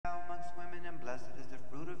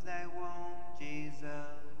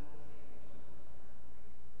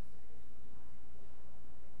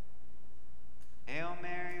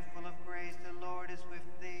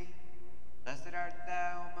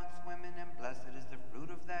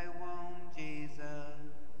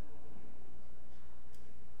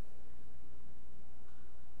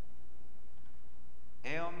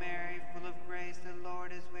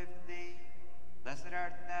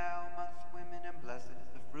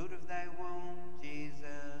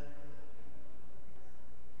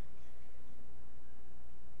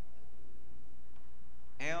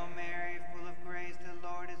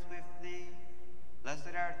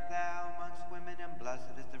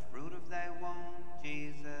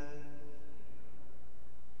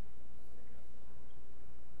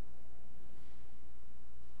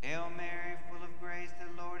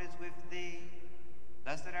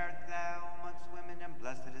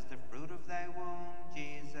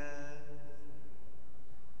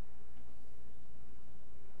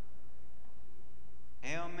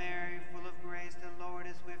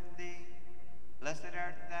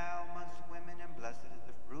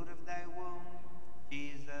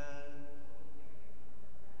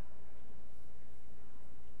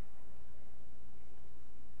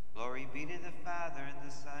Father, and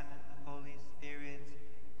the Son, and the Holy Spirit,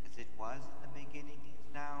 as it was in the beginning, is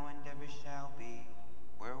now, and ever shall be,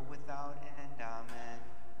 world without end. Amen.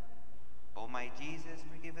 O my Jesus,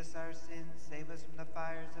 forgive us our sins, save us from the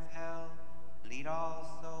fires of hell, lead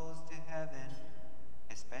all souls to heaven,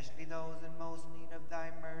 especially those in most need of thy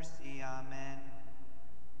mercy. Amen.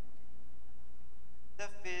 The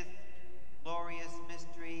fifth glorious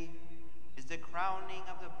mystery is the crowning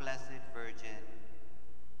of the Blessed Virgin.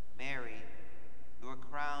 Mary, you are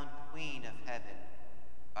crowned Queen of Heaven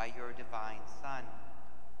by your divine Son.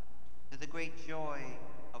 To the great joy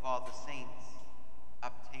of all the saints,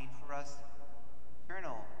 obtain for us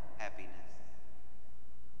eternal happiness.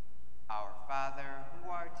 Our Father,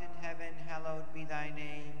 who art in heaven, hallowed be thy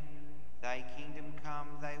name. Thy kingdom come,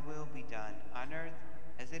 thy will be done, on earth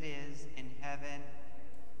as it is in heaven.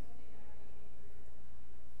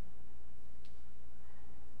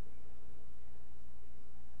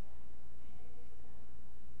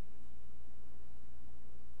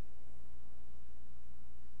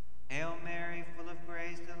 Hail Mary, full of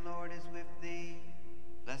grace, the Lord is with thee.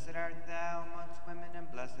 Blessed art thou amongst women, and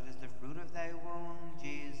blessed is the fruit of thy womb,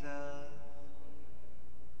 Jesus.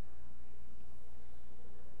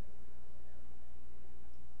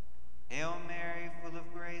 Hail Mary, full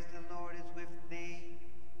of grace, the Lord is with thee.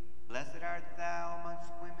 Blessed art thou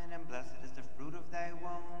amongst women, and blessed is the fruit of thy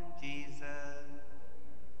womb, Jesus.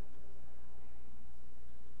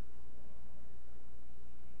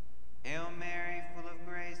 Hail Mary, full of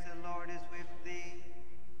grace, the Lord is with thee.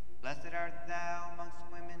 Blessed art thou amongst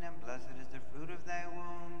women, and blessed is the fruit of thy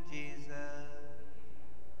womb, Jesus.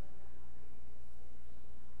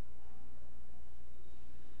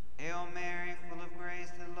 Hail Mary, full of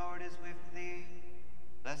grace, the Lord is with thee.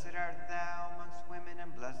 Blessed art thou amongst women,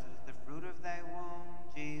 and blessed is the fruit of thy womb,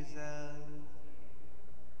 Jesus.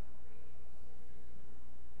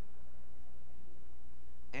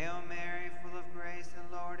 Hail Mary, full of grace,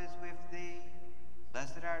 the Lord is with thee.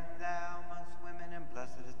 Blessed art thou amongst women, and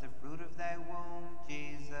blessed is the fruit of thy womb,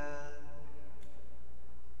 Jesus.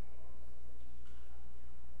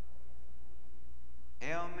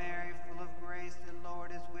 Hail Mary, full of grace, the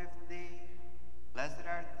Lord is with thee. Blessed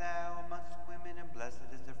art thou amongst women, and blessed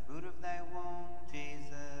is the fruit of thy womb,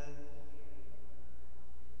 Jesus.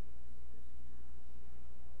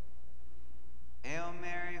 Hail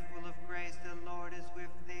Mary, full of grace, the Lord is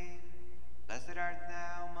with thee. Blessed art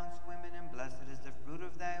thou amongst women, and blessed is the fruit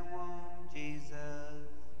of thy womb, Jesus.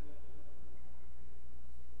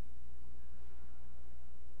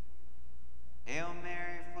 Hail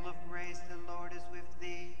Mary, full of grace, the Lord is with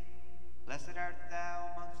thee. Blessed art thou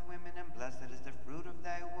amongst women, and blessed is the fruit of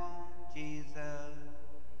thy womb, Jesus.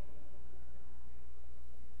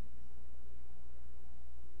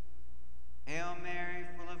 Hail Mary,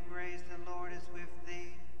 full of grace, the Lord is with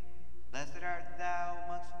thee. Blessed art thou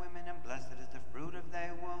amongst women, and blessed is the fruit of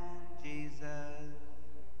thy womb, Jesus.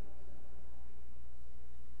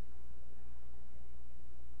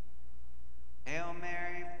 Hail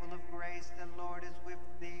Mary, full of grace, the Lord is with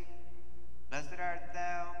thee. Blessed art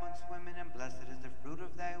thou amongst women, and blessed is the fruit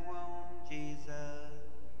of thy womb, Jesus.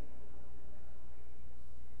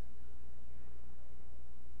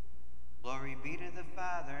 Glory be to the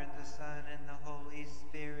Father, and the Son, and the Holy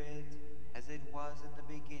Spirit, as it was in the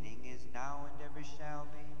beginning, is now, and ever shall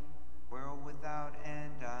be, world without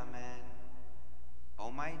end. Amen.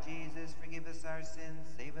 O my Jesus, forgive us our sins,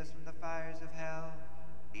 save us from the fires of hell,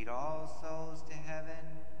 lead all souls to heaven,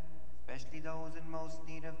 especially those in most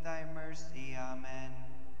need of thy mercy. Amen.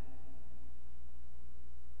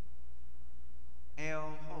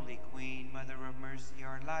 Hail, Holy Queen, Mother of Mercy,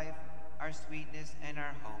 our life, our sweetness, and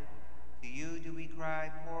our hope. To you do we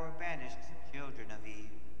cry, poor banished children of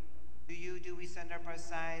Eve. To you do we send up our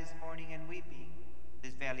sighs, mourning and weeping,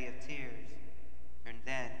 this valley of tears. Turn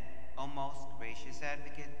then, O most gracious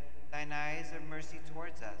Advocate, thine eyes of mercy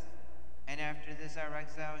towards us, and after this our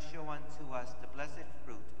exile show unto us the blessed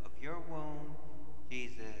fruit of your womb,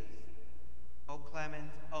 Jesus. O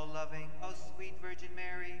clement, O loving, O sweet Virgin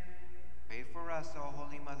Mary, pray for us, O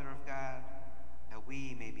Holy Mother of God, that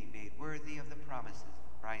we may be made worthy of the promises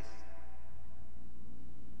of Christ.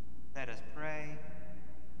 Let us pray.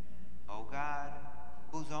 O God,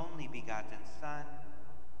 whose only begotten Son,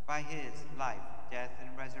 by his life, death,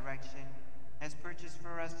 and resurrection, has purchased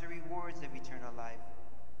for us the rewards of eternal life,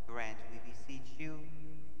 grant, we beseech you,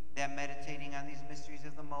 that meditating on these mysteries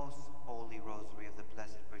of the most holy rosary of the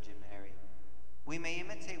Blessed Virgin Mary, we may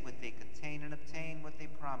imitate what they contain and obtain what they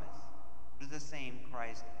promise, through the same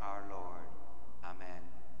Christ our Lord. Amen.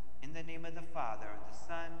 In the name of the Father, and the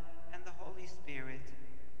Son, and the Holy Spirit.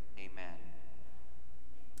 Amen.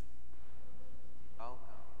 Welcome.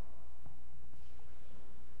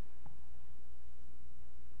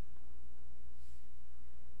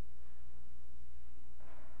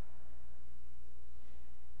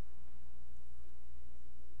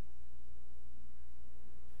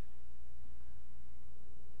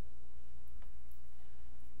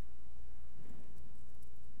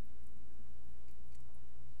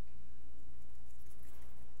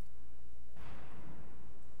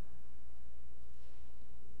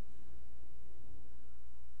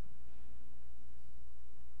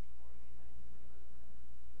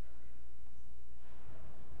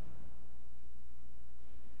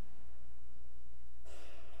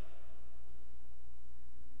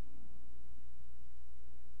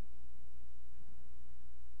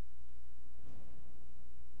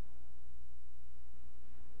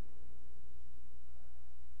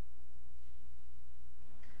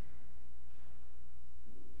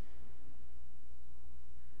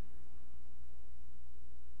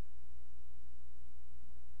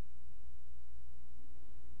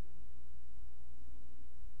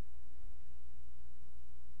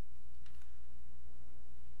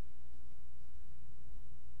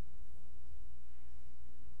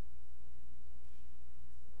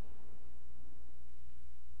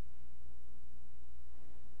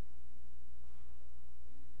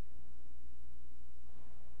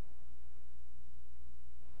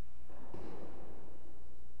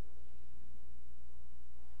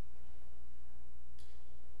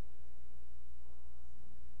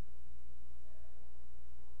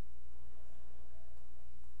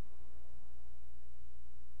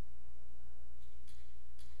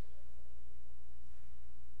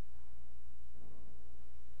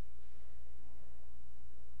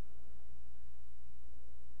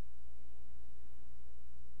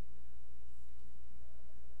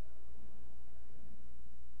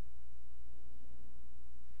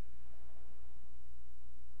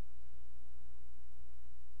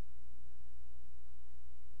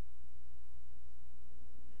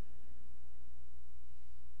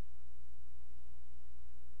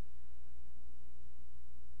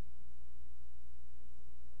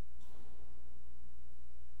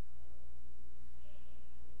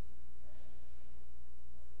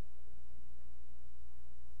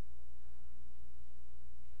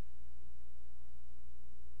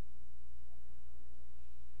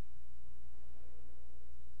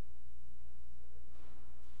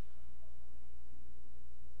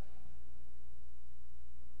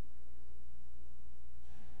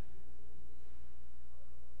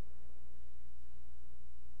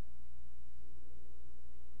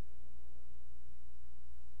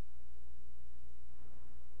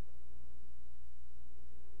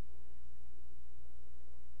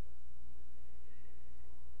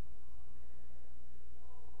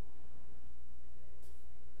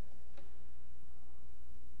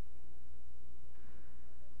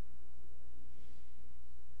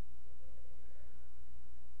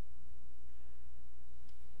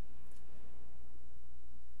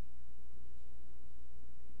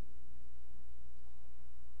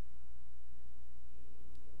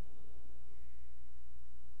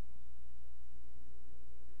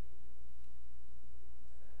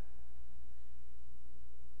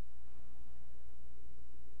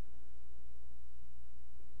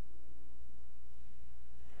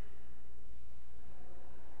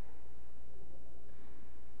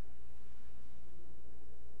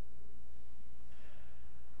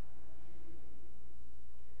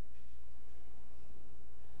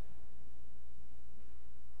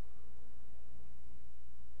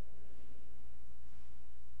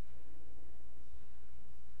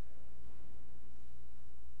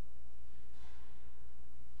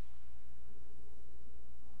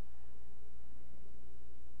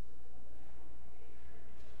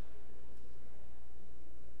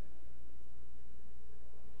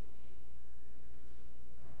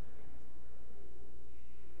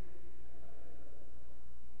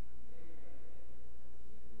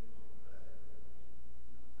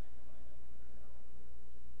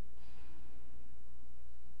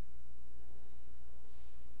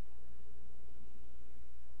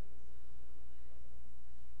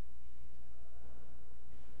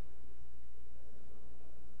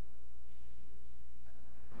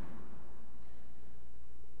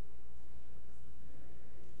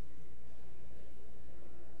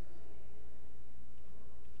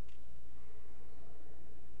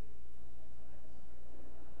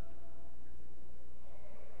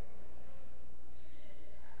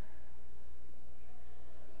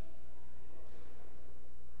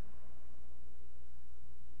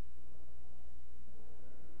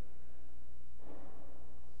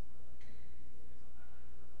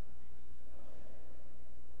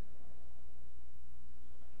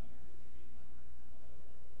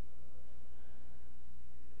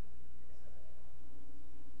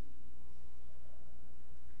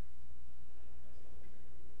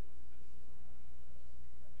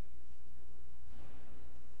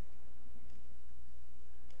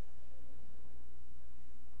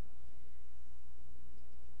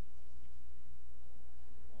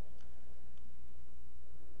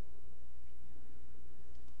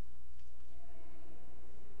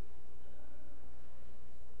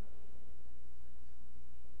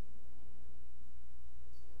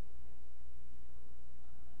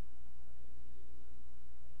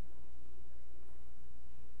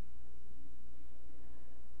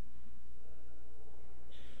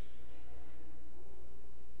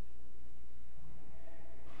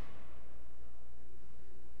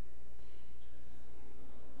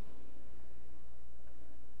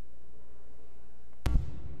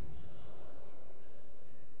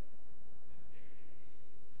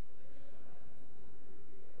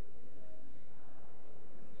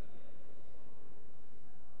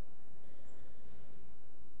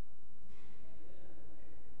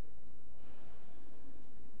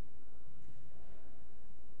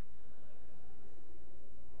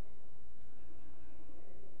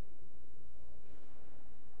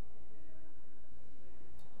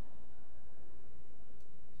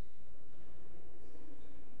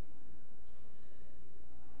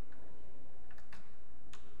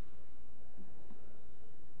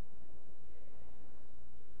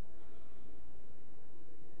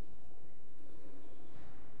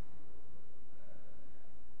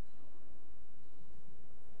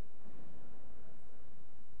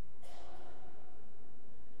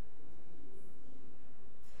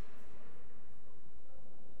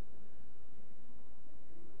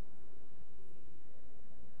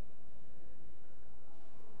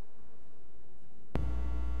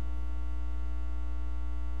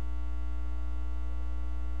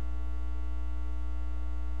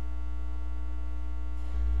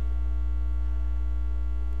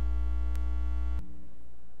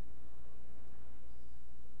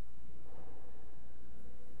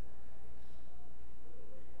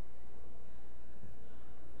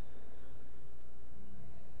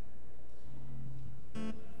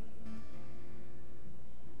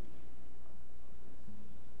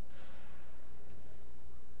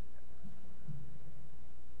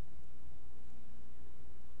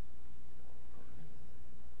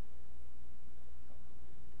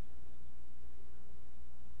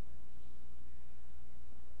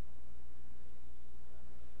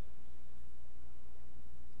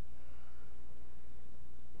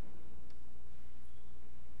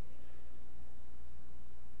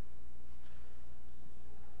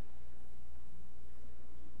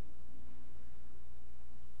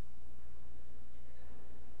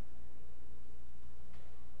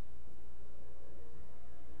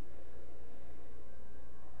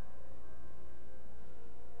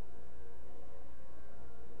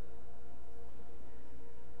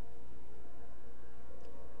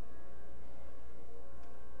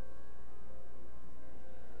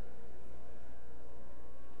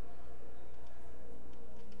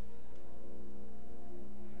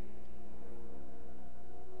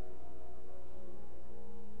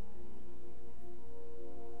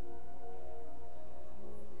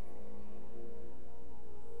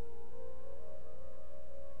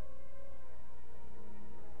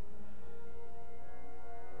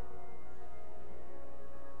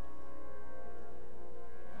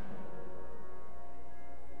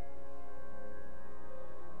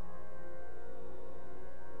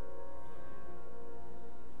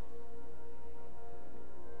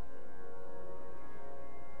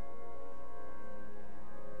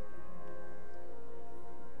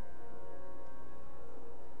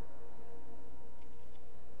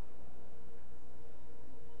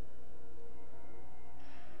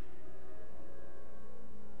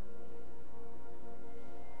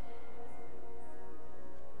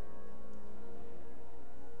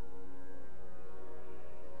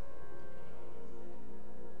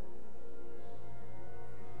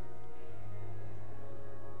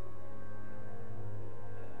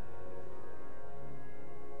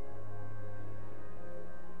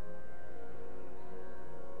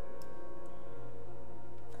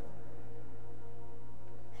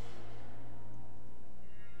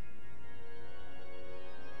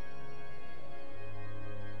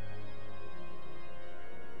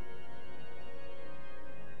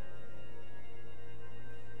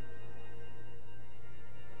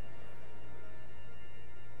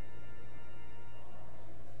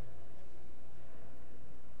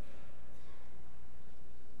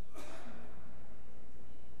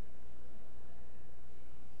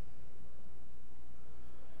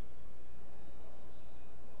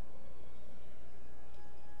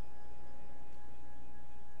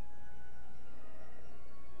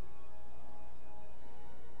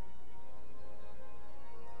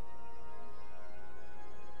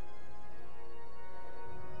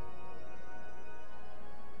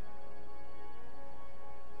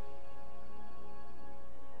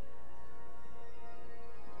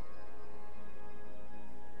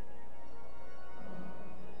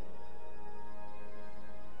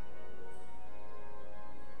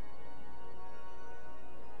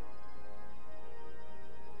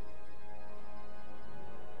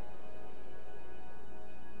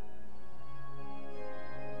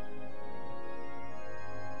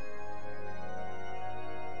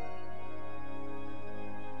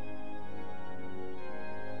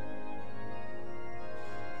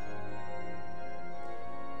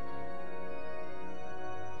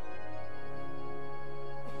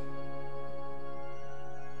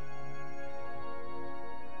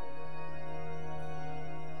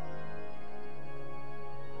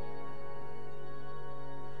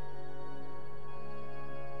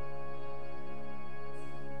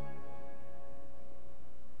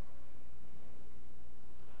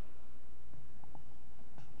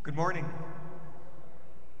 Good morning,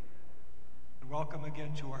 and welcome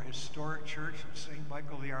again to our historic church of Saint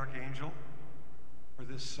Michael the Archangel for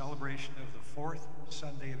this celebration of the fourth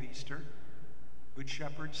Sunday of Easter, Good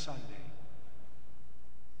Shepherd Sunday.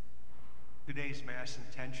 Today's Mass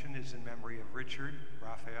intention is in memory of Richard,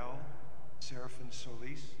 Raphael, Seraphin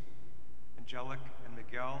Solis, Angelic and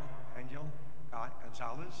Miguel Angel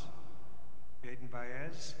Gonzalez, Jaden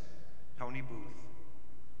Baez, Tony Booth.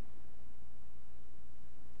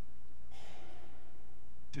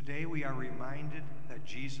 Today we are reminded that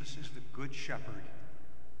Jesus is the Good Shepherd,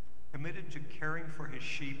 committed to caring for his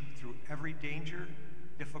sheep through every danger,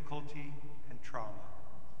 difficulty, and trauma.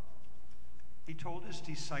 He told his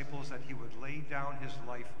disciples that he would lay down his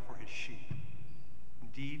life for his sheep.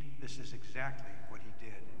 Indeed, this is exactly what he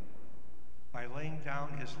did. By laying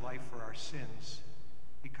down his life for our sins,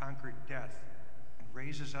 he conquered death and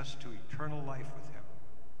raises us to eternal life with him.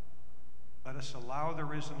 Let us allow the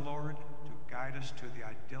risen Lord to guide us to the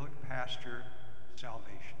idyllic pasture of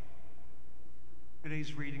salvation.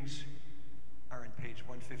 Today's readings are in page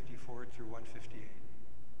 154 through 158.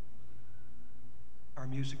 Our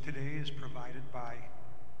music today is provided by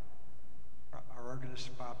our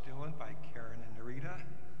organist, Bob Dillon, by Karen and Narita.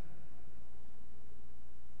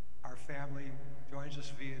 Our family joins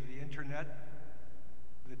us via the internet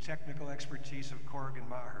with the technical expertise of Corrigan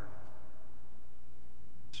Maher.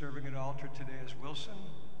 Serving at altar today is Wilson,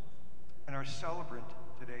 and our celebrant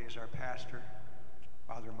today is our pastor,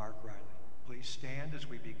 Father Mark Riley. Please stand as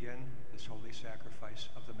we begin this holy sacrifice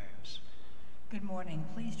of the Mass. Good morning.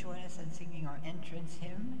 Please join us in singing our entrance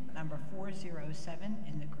hymn, number 407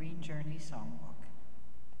 in the Green Journey Songbook.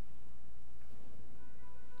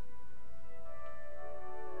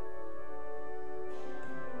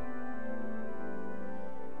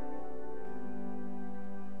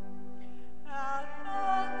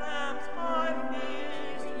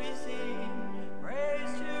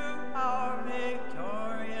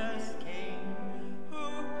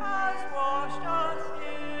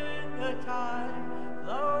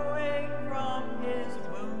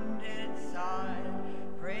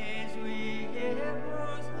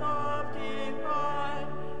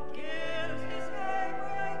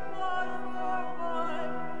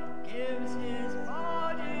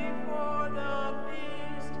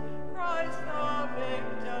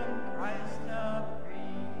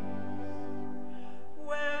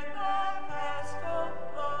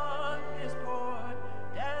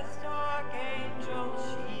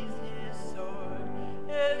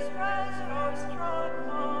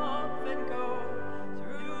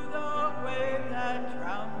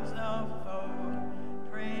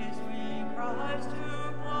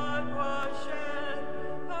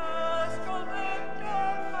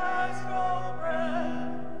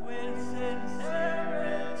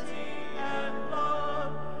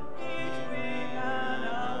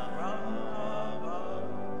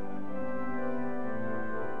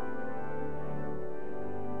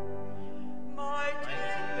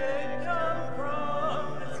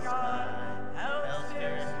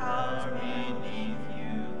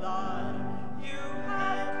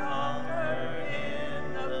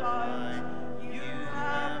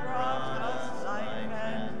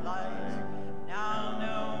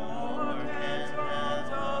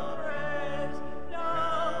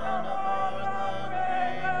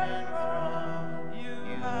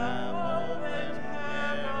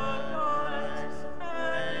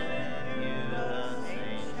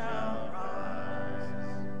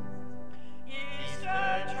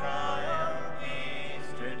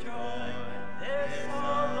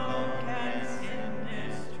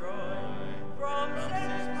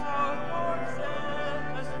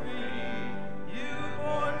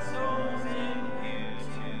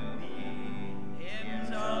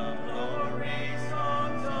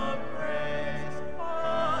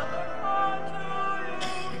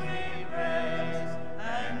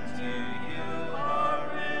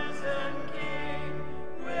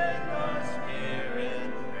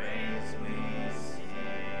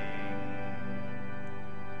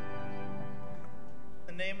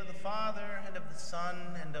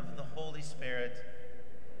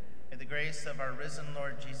 Of our risen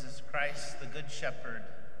Lord Jesus Christ, the Good Shepherd,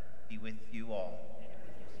 be with you all.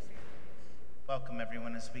 Welcome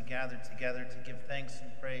everyone as we gather together to give thanks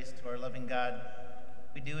and praise to our loving God.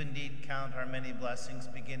 We do indeed count our many blessings,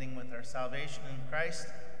 beginning with our salvation in Christ,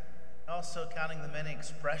 also counting the many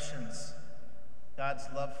expressions God's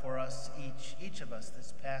love for us, each of us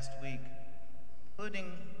this past week,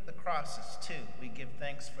 including the crosses too. We give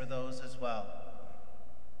thanks for those as well.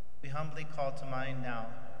 We humbly call to mind now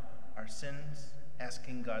our sins,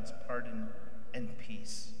 asking God's pardon and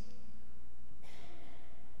peace.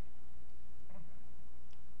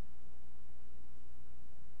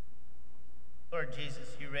 Lord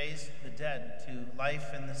Jesus, you raised the dead to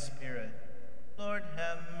life in the Spirit. Lord,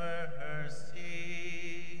 have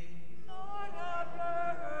mercy. Lord, have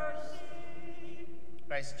mercy.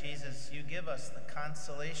 Christ Jesus, you give us the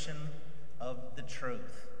consolation of the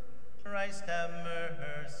truth. Christ, have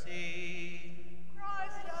mercy.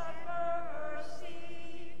 Christ, have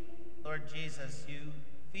mercy. Lord Jesus, you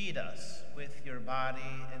feed us with your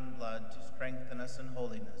body and blood to strengthen us in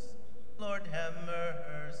holiness. Lord, have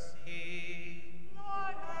mercy.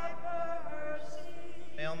 Lord, have mercy.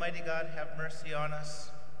 May Almighty God have mercy on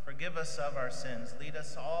us, forgive us of our sins, lead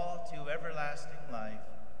us all to everlasting life.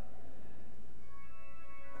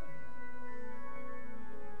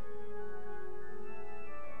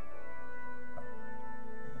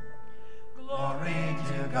 Glory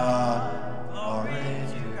to God, glory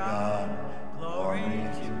to God, glory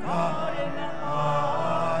to God in the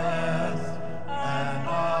highest, and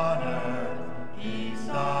on earth, peace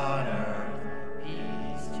on earth,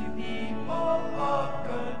 peace to people of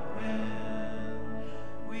good will.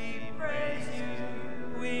 We praise you,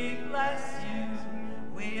 we bless you,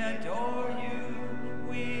 we adore you,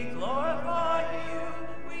 we glorify you,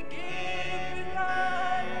 we give you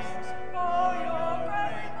thanks for your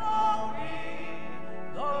great glory,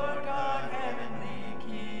 Lord God, heavenly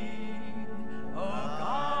King, O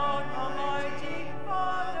God, Almighty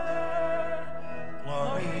Father.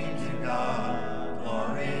 Glory to God,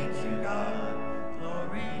 glory to God,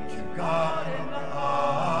 glory to God in the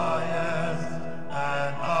highest,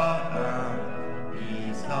 and on earth,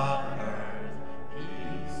 peace on earth,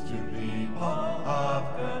 peace to people of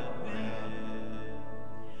good will.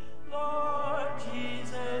 Lord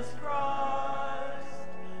Jesus Christ,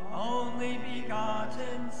 only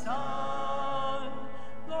begotten Son,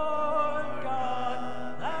 Lord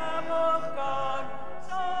God, Lamb of God,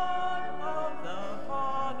 Son of the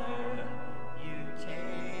Father, you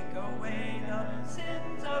take away the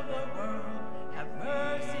sins of the world, have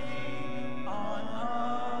mercy on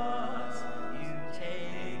us. You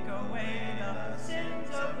take away the sins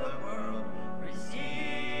of the world,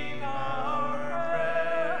 receive our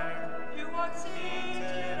prayer. You are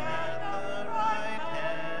seated at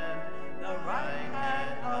the right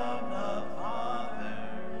hand of the Father.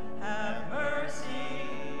 Have mercy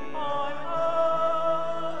on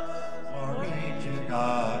us. Glory to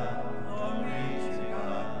God, glory to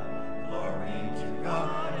God, glory to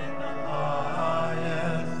God in the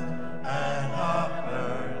highest, and on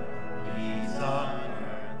earth, peace on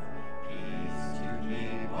earth, peace to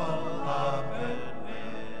people of good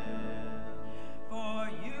will. For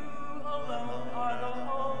you alone are the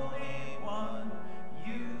Holy One,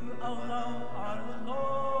 you alone are the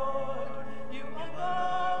Lord, you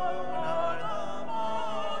alone are the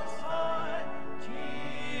Most High,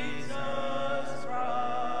 Jesus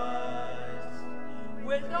Christ.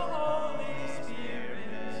 With the Holy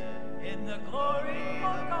Spirit, in the glory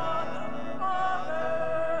of God the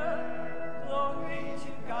Father, glory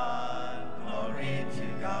to God, glory to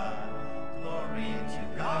God, glory to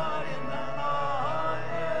God in the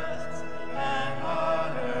highest, and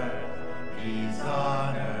on earth, peace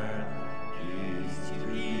on earth, peace to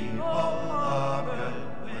people of good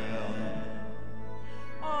will.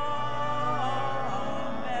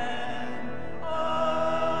 Amen. Amen.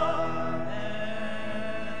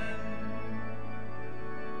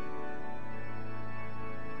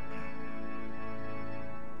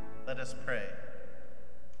 Let us pray.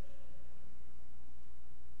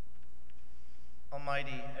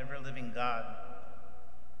 Almighty, ever-living God,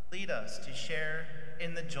 lead us to share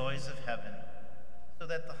in the joys of heaven, so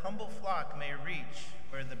that the humble flock may reach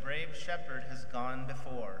where the brave shepherd has gone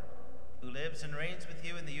before, who lives and reigns with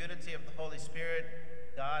you in the unity of the Holy Spirit,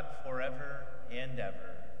 God, forever and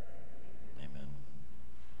ever. Amen.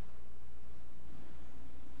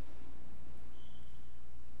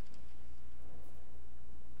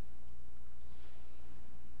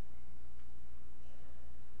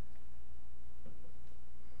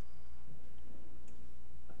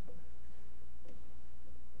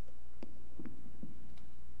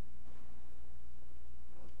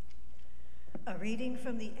 A reading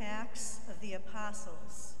from the Acts of the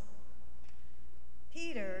Apostles.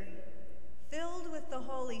 Peter, filled with the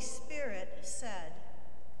Holy Spirit, said,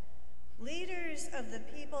 "Leaders of the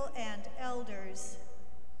people and elders,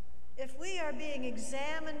 if we are being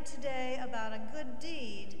examined today about a good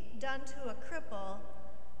deed done to a cripple,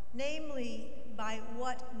 namely by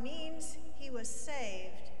what means he was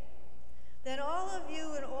saved, then all of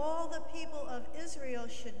you and all the people of Israel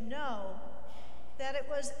should know that it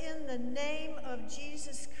was in the name of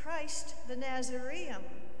Jesus Christ the Nazarene,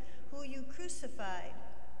 who you crucified,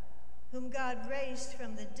 whom God raised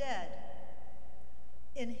from the dead.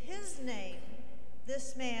 In his name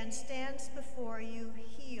this man stands before you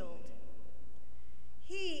healed.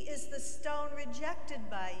 He is the stone rejected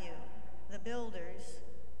by you, the builders,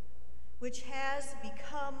 which has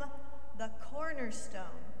become the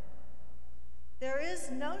cornerstone. There is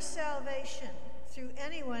no salvation through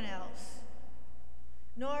anyone else,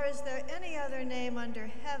 nor is there any other name under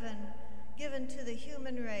heaven given to the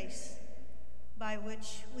human race by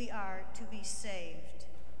which we are to be saved.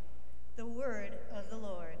 The word of the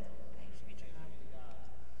Lord. Thanks be to God.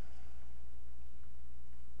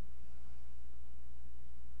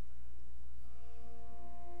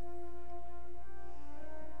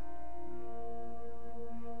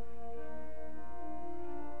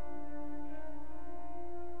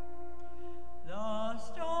 The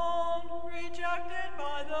stone rejected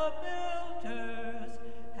by the builders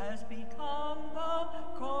has become the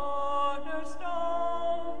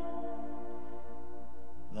cornerstone.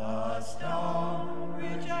 The stone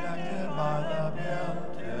rejected by the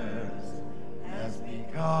builders has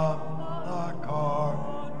become the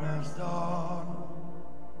cornerstone.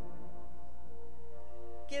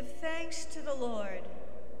 Give thanks to the Lord,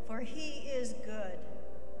 for he is good,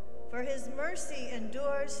 for his mercy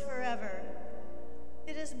endures forever.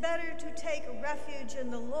 It is better to take refuge in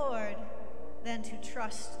the Lord than to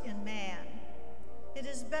trust in man. It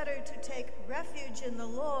is better to take refuge in the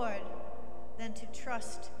Lord than to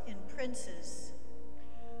trust in princes.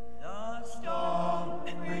 The Stone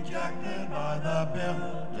rejected by the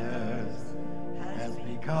builders has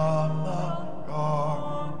become the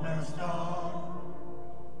cornerstone.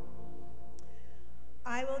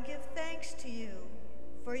 I will give thanks to you,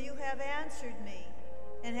 for you have answered me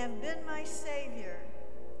and have been my Savior.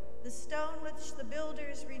 The stone which the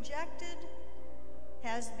builders rejected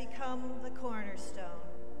has become the cornerstone.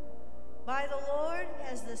 By the Lord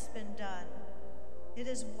has this been done. It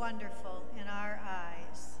is wonderful in our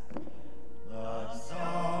eyes. The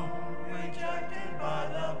stone rejected by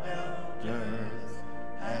the builders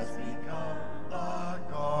has become the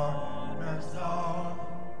cornerstone.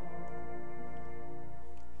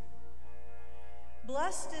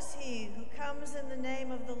 Blessed is he who comes in the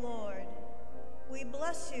name of the Lord. We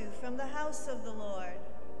bless you from the house of the Lord.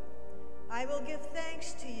 I will give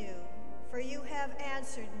thanks to you, for you have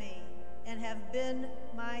answered me and have been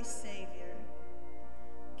my Savior.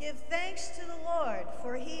 Give thanks to the Lord,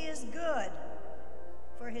 for he is good,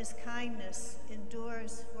 for his kindness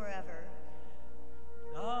endures forever.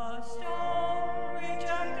 The stone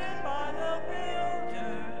rejected by the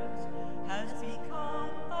builders has become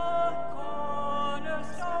the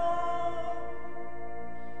cornerstone.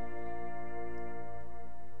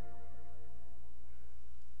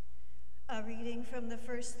 A reading from the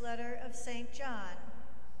first letter of St. John.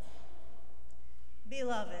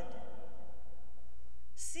 Beloved,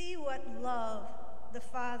 see what love the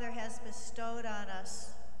Father has bestowed on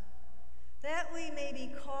us, that we may be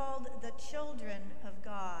called the children of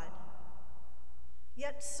God.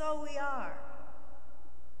 Yet so we are.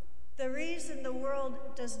 The reason the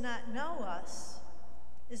world does not know us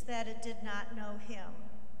is that it did not know him.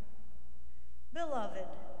 Beloved,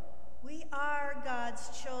 we are God's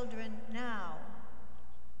children now.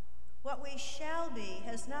 What we shall be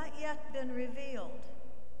has not yet been revealed.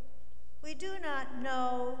 We do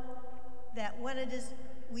know that when it is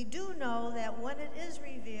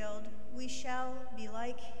revealed, we shall be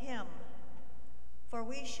like him, for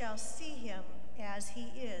we shall see him as he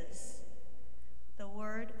is. The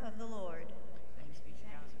word of the Lord. Thanks be to God.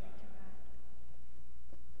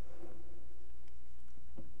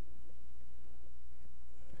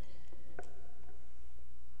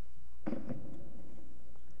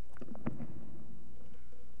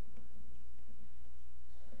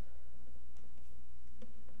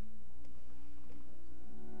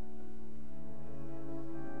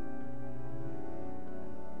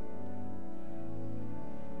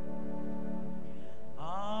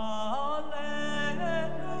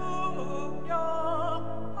 Alleluia.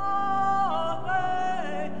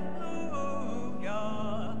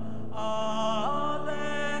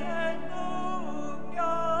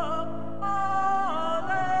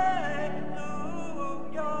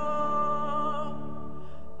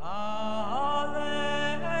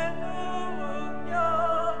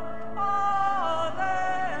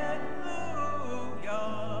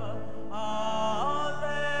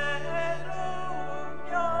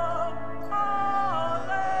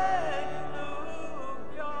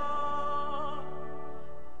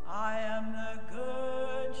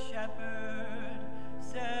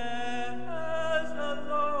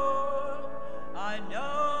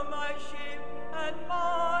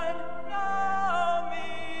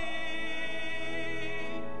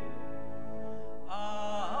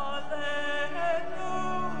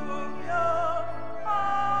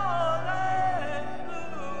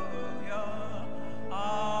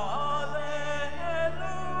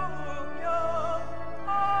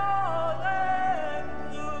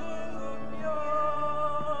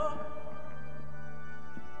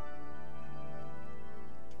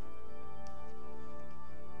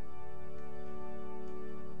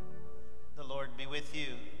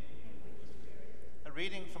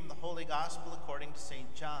 Holy Gospel according to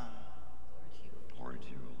St. John. Glory to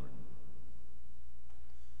you, O Lord.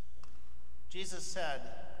 Jesus said,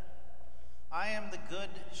 I am the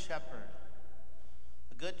good shepherd.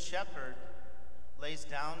 The good shepherd lays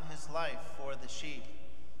down his life for the sheep.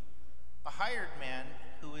 A hired man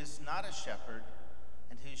who is not a shepherd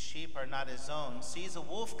and whose sheep are not his own sees a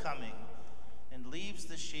wolf coming and leaves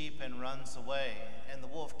the sheep and runs away, and the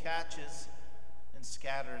wolf catches and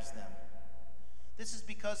scatters them. This is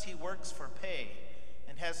because he works for pay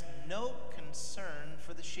and has no concern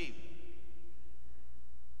for the sheep.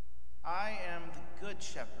 I am the good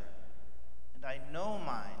shepherd, and I know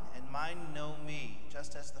mine, and mine know me,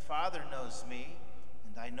 just as the Father knows me,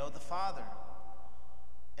 and I know the Father.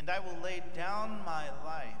 And I will lay down my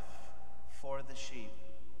life for the sheep.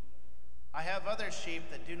 I have other sheep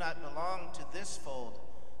that do not belong to this fold.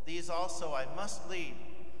 These also I must lead,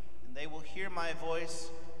 and they will hear my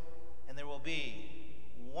voice, and there will be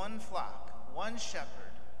one flock, one shepherd.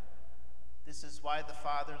 This is why the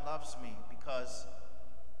Father loves me, because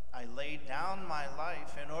I laid down my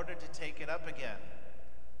life in order to take it up again.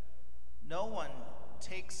 No one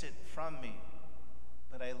takes it from me,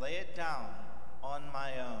 but I lay it down on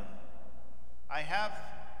my own. I have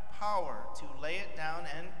power to lay it down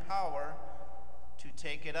and power to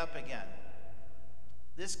take it up again.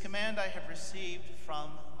 This command I have received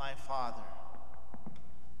from my Father.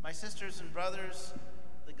 My sisters and brothers,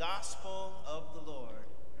 the gospel of the Lord.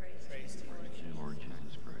 Praise to you. Praise you, Lord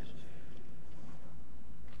Jesus Christ.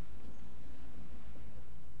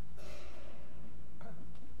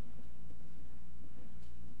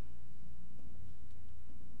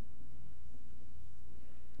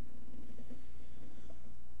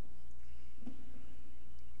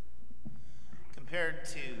 Compared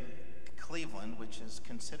to Cleveland, which is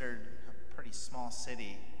considered a pretty small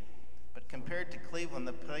city, but compared to Cleveland,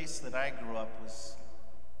 the place that I grew up was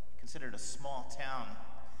considered a small town.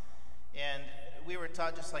 And we were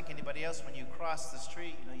taught, just like anybody else, when you cross the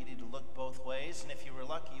street, you need to look both ways, and if you were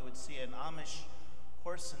lucky, you would see an Amish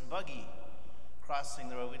horse and buggy crossing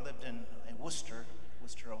the road. We lived in Worcester,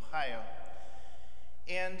 Ohio.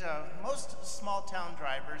 And most small town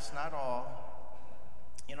drivers, not all,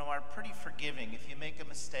 are pretty forgiving. If you make a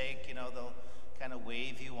mistake, they'll kind of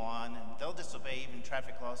wave you on, and they'll disobey even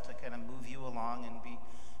traffic laws to kind of move you along and be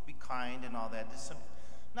kind and all that.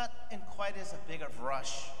 Not in quite as a big of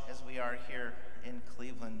rush as we are here in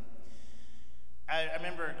Cleveland. I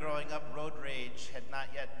remember growing up, road rage had not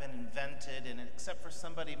yet been invented, and except for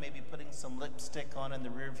somebody maybe putting some lipstick on in the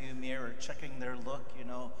rearview mirror or checking their look,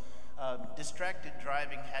 distracted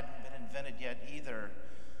driving hadn't been invented yet either.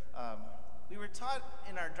 We were taught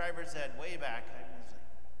in our driver's ed way back, it was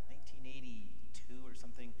like 1982 or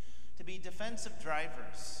something, to be defensive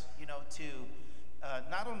drivers, to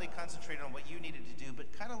not only concentrate on what you needed to do,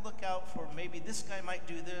 but kind of look out for maybe this guy might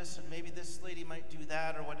do this, and maybe this lady might do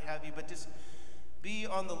that, or what have you, but just be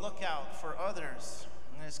on the lookout for others.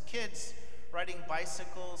 And as kids, riding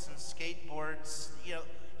bicycles and skateboards,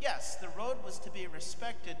 yes, the road was to be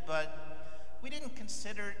respected, but we didn't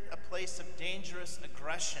consider it a place of dangerous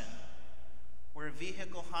aggression, where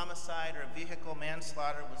vehicle homicide or vehicle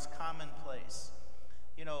manslaughter was commonplace.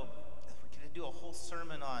 If we could do a whole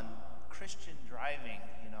sermon on Christian driving,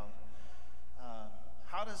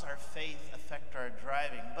 how does our faith affect our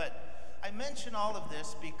driving? But I mention all of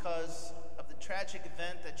this because of the tragic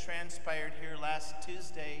event that transpired here last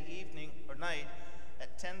Tuesday evening or night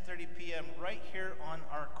at 10:30 p.m. right here on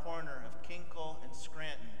our corner of Kinkle and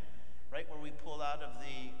Scranton, right where we pull out of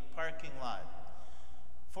the parking lot.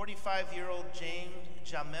 45-year-old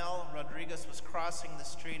Jamel Rodriguez was crossing the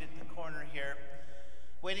street at the corner here,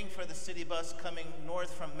 waiting for the city bus coming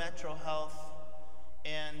north from Metro Health,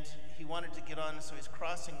 and he wanted to get on, so he's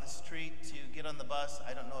crossing the street to get on the bus.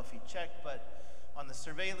 I don't know if he checked, but on the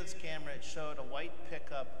surveillance camera it showed a white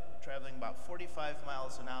pickup traveling about 45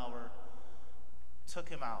 miles an hour, took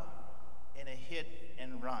him out in a hit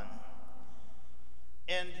and run.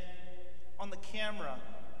 And on the camera,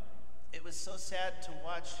 it was so sad to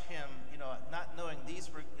watch him, not knowing these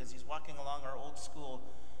were, as he's walking along our old school,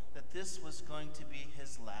 that this was going to be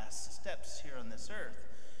his last steps here on this earth.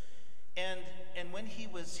 And when he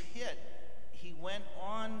was hit, he went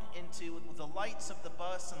on into the lights of the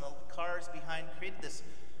bus and the cars behind, created this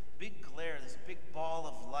big glare, this big ball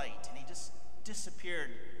of light, and he just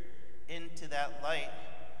disappeared into that light.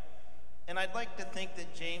 And I'd like to think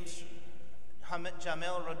that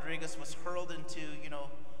Jamel Rodriguez was hurled into,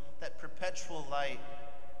 that perpetual light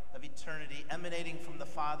of eternity emanating from the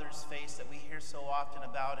Father's face that we hear so often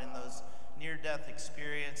about in those near-death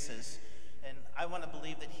experiences. And I want to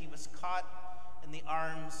believe that he was caught in the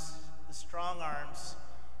arms, the strong arms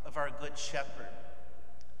of our Good Shepherd.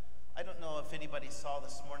 I don't know if anybody saw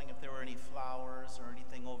this morning if there were any flowers or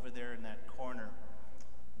anything over there in that corner,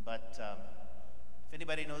 but if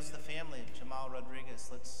anybody knows the family of Jamal Rodriguez,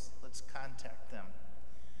 let's contact them.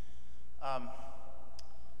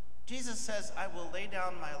 Jesus says, I will lay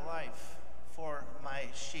down my life for my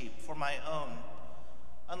sheep, for my own.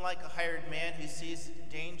 Unlike a hired man who sees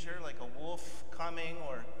danger like a wolf coming,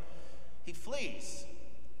 or he flees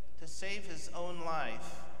to save his own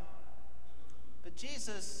life. But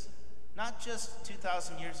Jesus, not just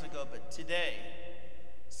 2,000 years ago, but today,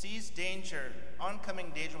 sees danger,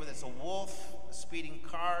 oncoming danger, whether it's a wolf, a speeding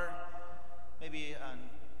car, maybe an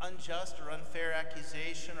unjust or unfair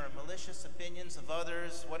accusation or malicious opinions of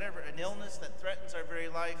others, whatever, an illness that threatens our very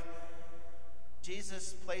life.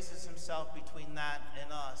 Jesus places himself between that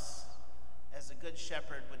and us, as a good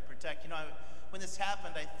shepherd would protect. When this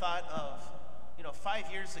happened, I thought of,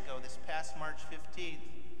 5 years ago, this past March 15th,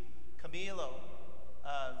 Camilo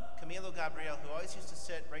Gabriel, who always used to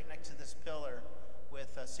sit right next to this pillar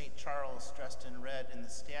with St. Charles dressed in red in the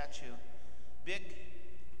statue. Big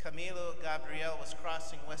Camilo Gabriel was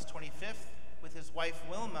crossing West 25th with his wife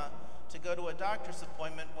Wilma to go to a doctor's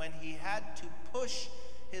appointment when he had to push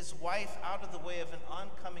his wife out of the way of an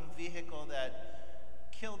oncoming vehicle that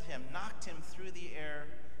killed him, knocked him through the air,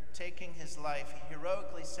 taking his life. He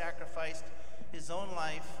heroically sacrificed his own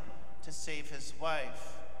life to save his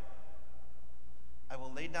wife. I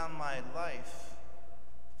will lay down my life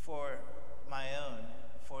for my own,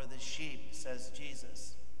 for the sheep, says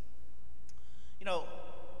Jesus.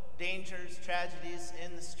 Dangers, tragedies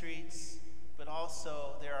in the streets, but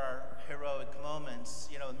also there are heroic moments,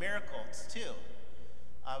 miracles too.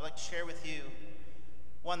 I'd like to share with you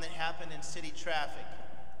one that happened in city traffic.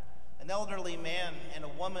 An elderly man and a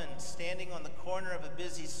woman standing on the corner of a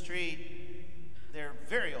busy street. They're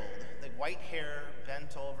very old. They have white hair,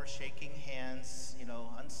 bent over, shaking hands,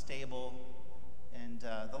 unstable. And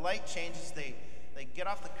the light changes. They get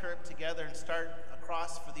off the curb together and start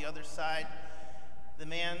across for the other side. The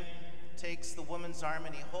man takes the woman's arm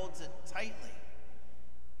and he holds it tightly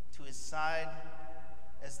to his side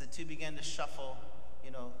as the two begin to shuffle,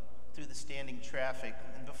 through the standing traffic.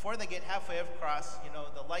 And before they get halfway across,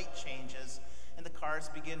 the light changes and the cars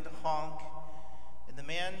begin to honk. And the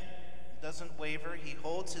man doesn't waver. He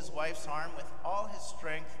holds his wife's arm with all his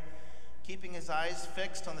strength, keeping his eyes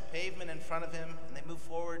fixed on the pavement in front of him, and they move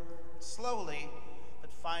forward slowly,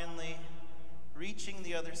 but finally reaching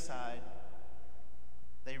the other side.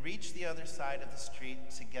 They reach the other side of the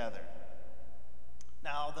street together.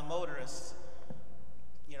 Now, the motorists,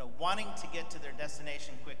 wanting to get to their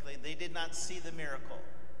destination quickly, they did not see the miracle.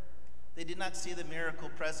 They did not see the miracle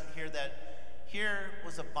present here, that here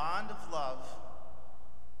was a bond of love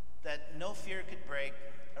that no fear could break,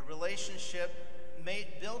 a relationship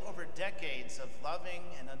built over decades of loving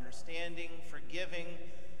and understanding, forgiving,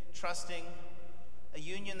 trusting, a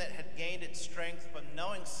union that had gained its strength from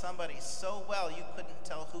knowing somebody so well you couldn't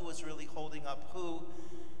tell who was really holding up who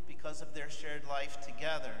because of their shared life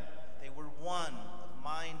together. They were one of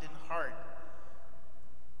mind and heart.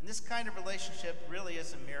 And this kind of relationship really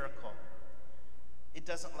is a miracle. It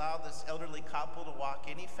doesn't allow this elderly couple to walk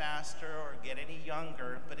any faster or get any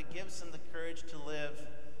younger, but it gives them the courage to live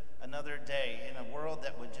another day in a world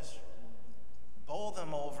that would just bowl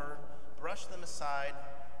them over, brush them aside,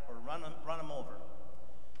 or run them over.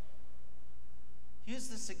 Use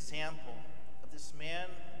this example of this man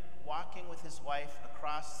walking with his wife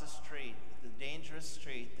across the street, the dangerous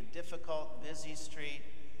street, the difficult, busy street,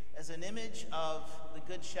 as an image of the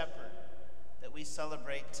Good Shepherd that we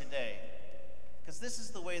celebrate today. Because this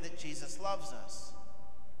is the way that Jesus loves us.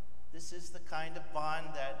 This is the kind of bond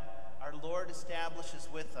that our Lord establishes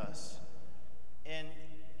with us. And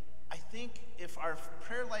I think if our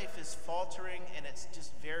prayer life is faltering and it's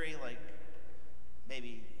just very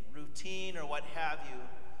maybe routine or what have you,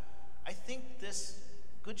 I think this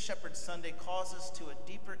Good Shepherd Sunday calls us to a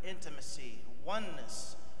deeper intimacy,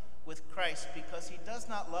 oneness with Christ, because he does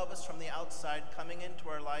not love us from the outside, coming into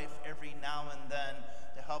our life every now and then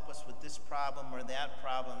to help us with this problem or that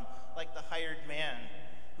problem, like the hired man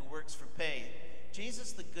who works for pay.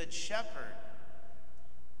 Jesus, the Good Shepherd,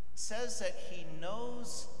 says that he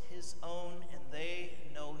knows his own and they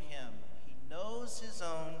know him. He knows his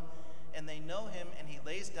own and they know him, and he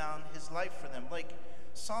lays down his life for them. Like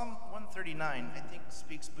Psalm 139, I think,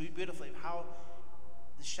 speaks beautifully of how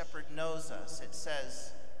the shepherd knows us. It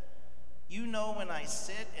says, "You know when I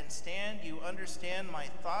sit and stand, you understand my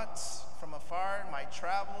thoughts from afar, my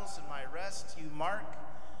travels and my rest you mark.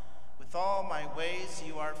 With all my ways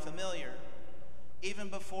you are familiar. Even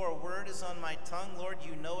before a word is on my tongue, Lord,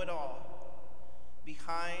 you know it all.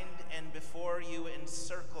 Behind and before you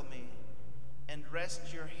encircle me, and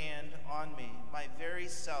rest your hand on me. My very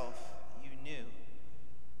self you knew.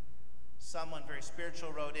 Someone very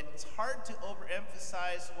spiritual wrote, it's hard to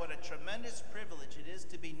overemphasize what a tremendous privilege it is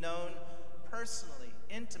to be known personally,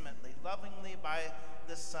 intimately, lovingly by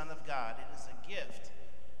the Son of God. It is a gift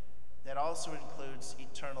that also includes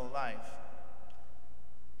eternal life.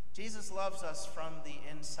 Jesus loves us from the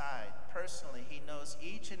inside, personally. He knows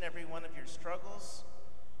each and every one of your struggles,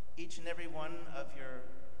 each and every one of your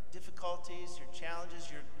difficulties, your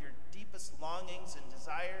challenges, your deepest longings and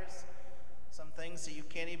desires, some things that you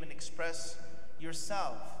can't even express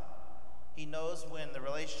yourself. He knows when the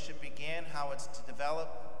relationship began, how it's to develop,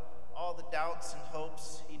 all the doubts and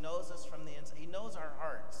hopes. He knows us from the inside. He knows our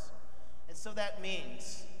hearts. And so that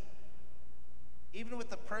means, even with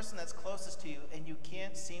the person that's closest to you and you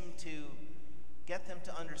can't seem to get them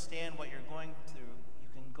to understand what you're going through, you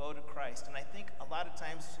can go to Christ. And I think a lot of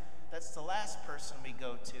times that's the last person we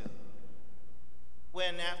go to.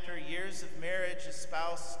 When after years of marriage, a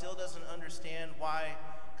spouse still doesn't understand why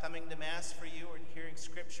coming to Mass for you or hearing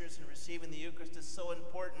scriptures and receiving the Eucharist is so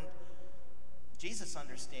important, Jesus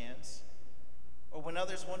understands. Or when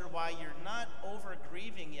others wonder why you're not over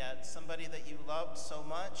grieving yet somebody that you loved so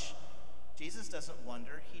much, Jesus doesn't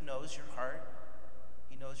wonder. He knows your heart.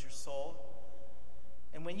 He knows your soul.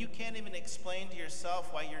 And when you can't even explain to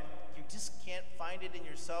yourself why you just can't find it in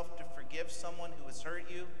yourself to forgive someone who has hurt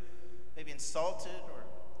you, maybe insulted or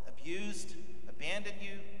abused, abandoned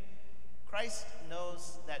you, Christ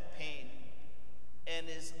knows that pain and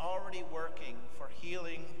is already working for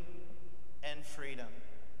healing and freedom.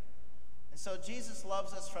 And so Jesus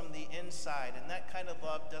loves us from the inside, and that kind of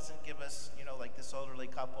love doesn't give us, like this elderly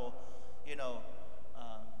couple,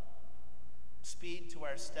 speed to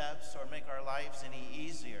our steps or make our lives any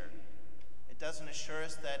easier. It doesn't assure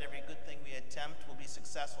us that every good thing we attempt will be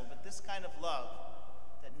successful, but this kind of love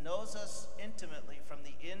that knows us intimately from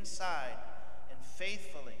the inside and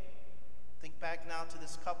faithfully. Think back now to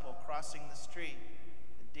this couple crossing the street,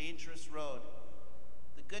 the dangerous road.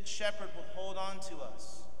 The Good Shepherd will hold on to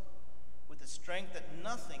us with a strength that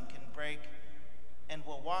nothing can break and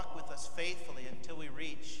will walk with us faithfully until we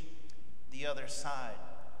reach the other side.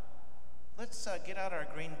 Let's get out our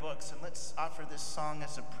green books and let's offer this song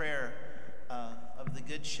as a prayer of the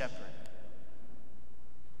Good Shepherd.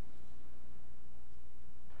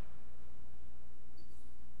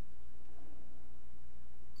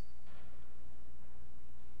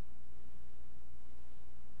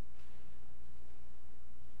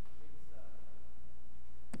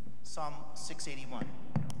 Psalm 681,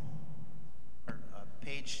 or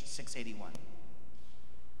page 681.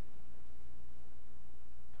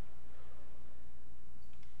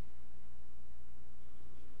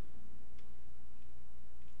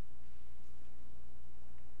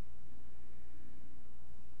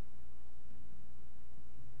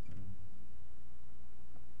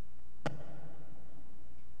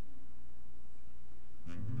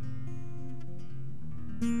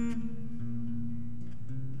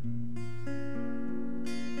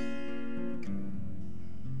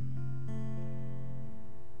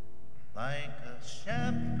 Like a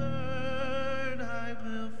shepherd, I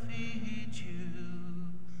will feed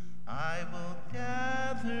you. I will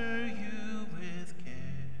gather you with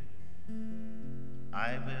care.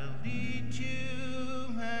 I will lead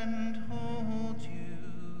you and hold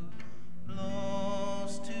you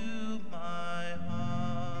close to my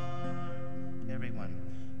heart. Everyone,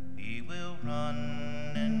 we will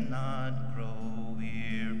run and not grow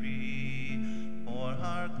weary, for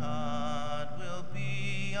our God will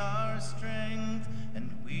be our strength,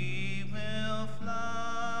 and we will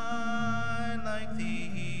fly like the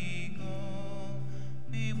eagle.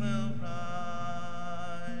 We will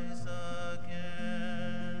rise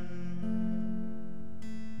again.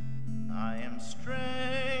 I am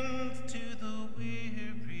strength to the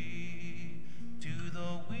weary, to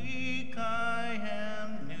the weak I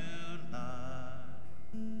am new life.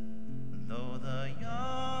 Though the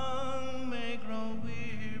young may grow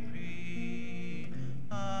weary,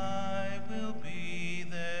 I will be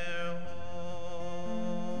their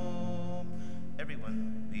hope.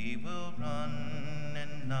 Everyone, we will run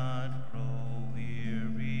and not grow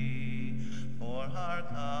weary, for our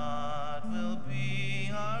God will be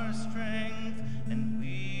our strength, and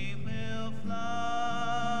we will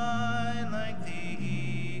fly like the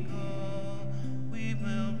eagle. We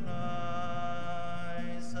will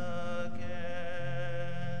rise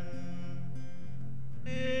again.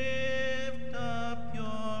 Lift up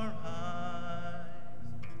your eyes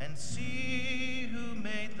and see who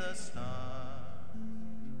made the stars.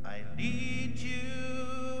 I lead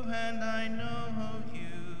you and I know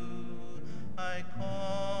I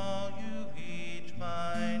call you each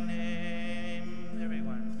by name.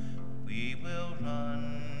 Everyone. We will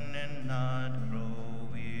run and not grow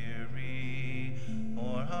weary,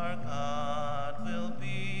 for our God will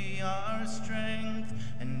be our strength,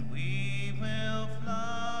 and we will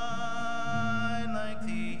fly like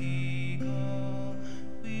the eagle.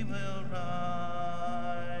 We will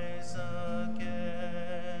rise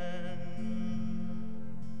again.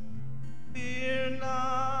 Fear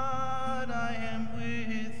not, I am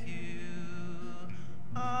with you.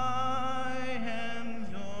 I am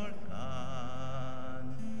your God.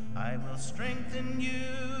 I will strengthen you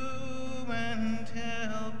and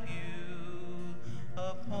help you,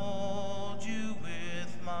 uphold you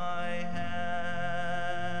with my hand.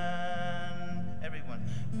 Everyone,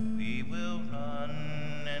 we will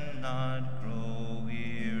run and not grow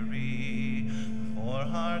weary, for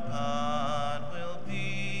our God will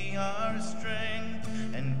be our strength,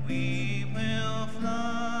 and we will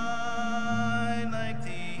fly like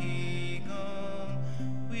the eagle.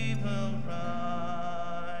 We will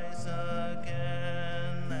rise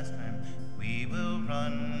again. Last time. We will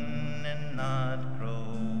run and not grow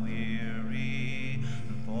weary,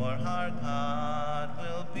 for our God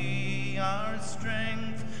will be our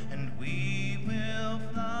strength, and we will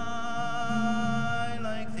fly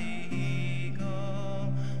like the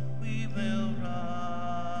eagle. We will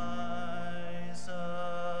rise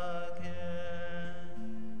again.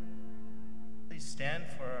 Please stand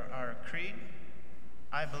for our creed.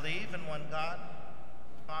 I believe in one God,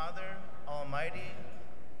 Father Almighty,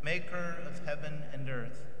 maker of heaven and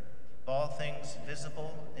earth, of all things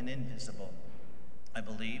visible and invisible. I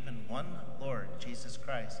believe in one Lord Jesus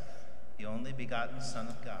Christ, the only begotten Son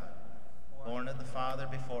of God, born of the Father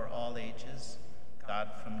before all ages, God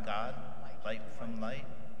from God, light from light,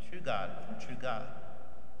 true God from true God,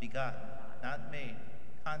 begotten, not made,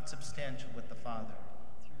 consubstantial with the Father.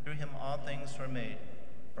 Through him all things were made,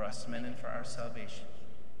 for us men and for our salvation.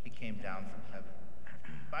 He came down from heaven.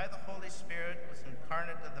 By the Holy Spirit was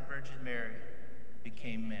incarnate of the Virgin Mary,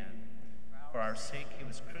 became man. For our sake he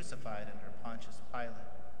was crucified under Pontius Pilate.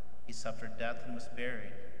 He suffered death and was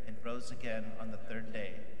buried, and rose again on the third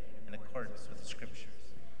day, in accordance with the Scriptures.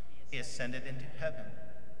 He ascended into heaven,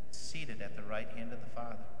 seated at the right hand of the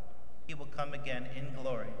Father. He will come again in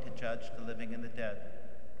glory to judge the living and the dead.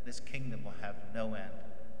 His kingdom will have no end.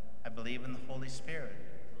 I believe in the Holy Spirit,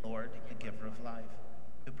 Lord, the giver of life,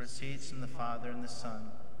 who proceeds from the Father and the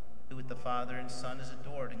Son, who with the Father and Son is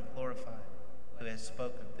adored and glorified, who has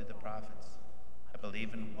spoken through the prophets. I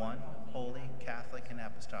believe in one holy, Catholic, and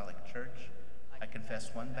Apostolic Church. I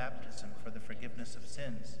confess one baptism for the forgiveness of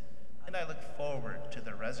sins, and I look forward to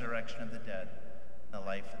the resurrection of the dead and the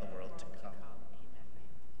life of the world to come.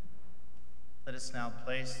 Let us now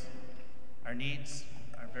place our needs,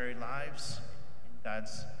 our very lives, in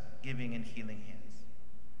God's giving and healing hands.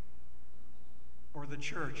 For the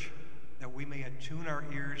Church, that we may attune our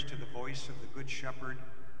ears to the voice of the Good Shepherd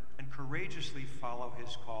and courageously follow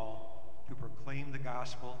his call to proclaim the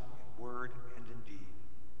gospel in word and in deed.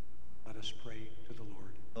 Let us pray to the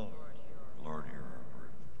Lord. Lord, hear our prayer.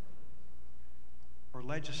 For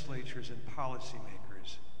legislatures and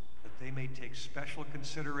policymakers, that they may take special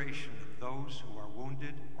consideration of those who are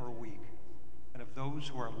wounded or weak, and of those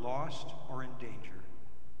who are lost or in danger,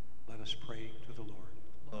 let us pray to the Lord.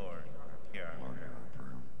 Lord, hear our Lord, hear prayer. our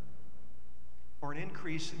prayer. For an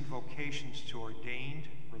increase in vocations to ordained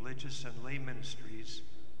religious and lay ministries,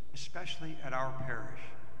 especially at our parish,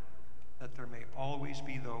 that there may always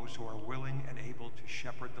be those who are willing and able to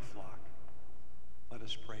shepherd the flock. Let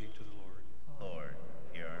us pray to the Lord. Lord,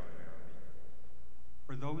 hear our prayer.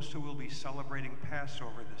 For those who will be celebrating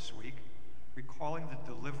Passover this week, recalling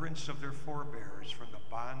the deliverance of their forebears from the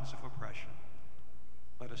bonds of oppression,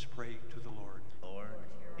 let us pray to the Lord. Lord,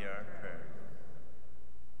 hear our prayer.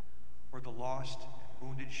 For the lost and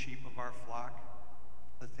wounded sheep of our flock,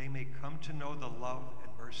 that they may come to know the love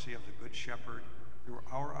and mercy of the Good Shepherd through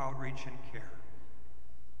our outreach and care,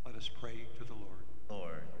 let us pray to the Lord.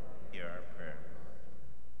 Lord, hear our prayer.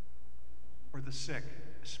 For the sick,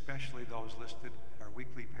 especially those listed in our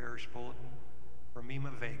weekly parish bulletin, for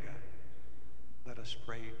Mima Vega, let us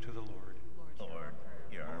pray to the Lord. Lord,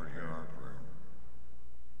 hear our Lord, hear prayer. our prayer.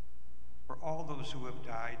 For all those who have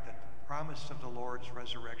died, that the promise of the Lord's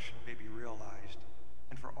resurrection may be realized,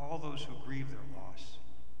 and for all those who grieve their loss,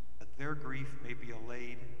 that their grief may be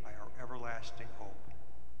allayed by our everlasting hope,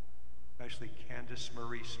 especially Candace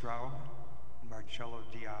Marie Straub and Marcello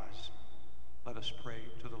Diaz. Let us pray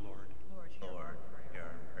to the Lord. Lord, hear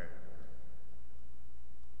our prayer.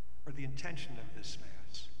 For the intention of this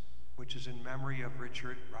Mass, which is in memory of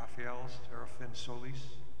Richard Raphael Serafin Solis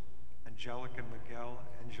and Angelica and Miguel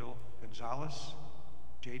Angel Gonzalez,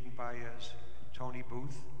 Jaden Baez, and Tony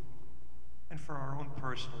Booth, and for our own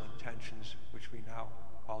personal intentions, which we now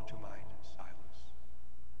call to mind in silence.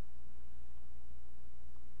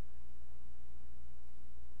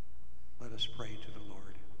 Let us pray to the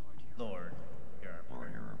Lord. Lord, hear our Lord,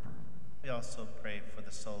 prayer. hear our prayer. We also pray for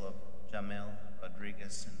the soul of Jamil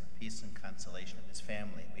Rodriguez and the peace and consolation of his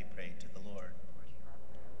family. We pray to the Lord.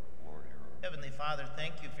 Lord, hear our prayer. Heavenly Father,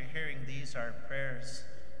 thank you for hearing these, our prayers.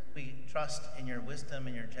 We trust in your wisdom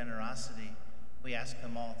and your generosity. We ask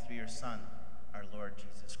them all through your Son, our Lord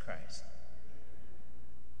Jesus Christ.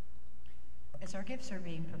 As our gifts are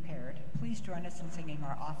being prepared, please join us in singing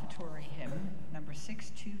our offertory hymn, number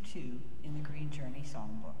 622, in the Green Journey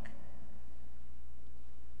Songbook.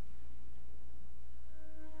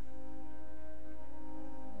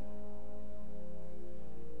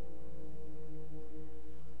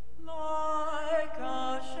 Like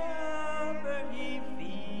a shepherd, he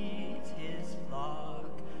feeds his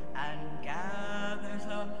flock and gathers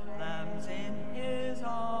the lambs in his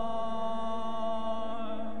arms,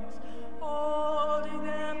 holding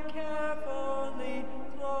them carefully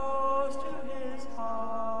close to his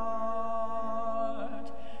heart,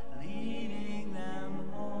 leading them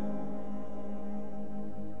home.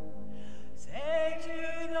 Say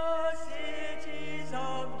to the cities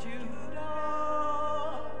of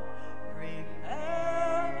Judah,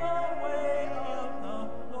 prepare the way of the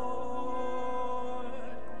Lord.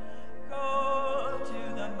 Go to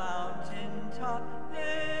the mountaintop,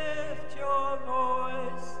 lift your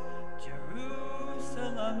voice.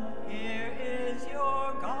 Jerusalem, here is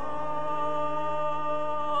your God.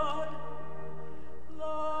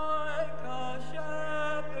 Like a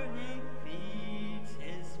shepherd, he feeds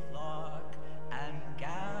his flock and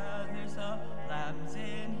gathers the lambs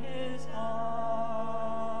in his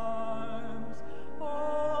arms,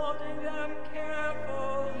 holding them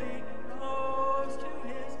carefully close to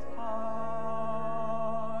his heart,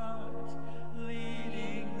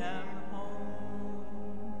 leading them home.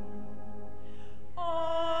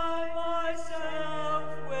 I myself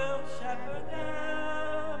will shepherd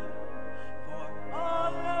them, for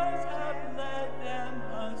others have led them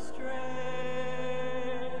astray.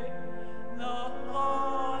 The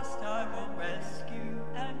lost I will rescue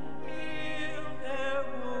and heal their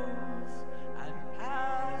wounds, and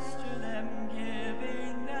pasture them,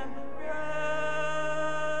 giving them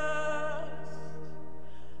rest.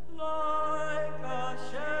 Like a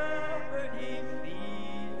shepherd, he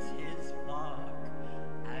feeds his flock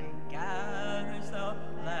and gathers the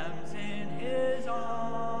lambs in his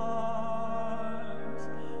arms,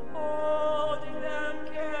 holding them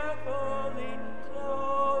carefully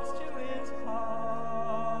close to his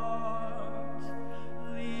heart,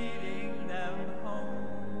 leading them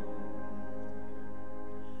home.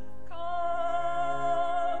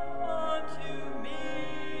 Come unto me,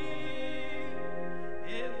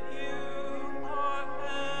 if you are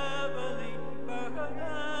heavily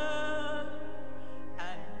burdened,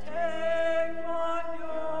 and take my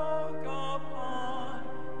yoke upon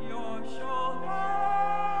your shoulders.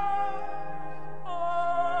 I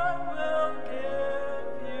will give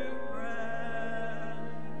you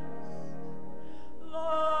rest.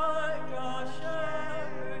 Like a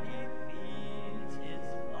shepherd, he feeds his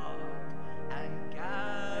flock and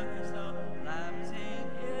gathers the lambs in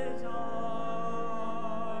his arms,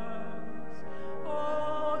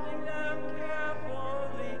 holding them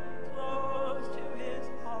carefully close to his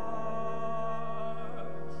heart,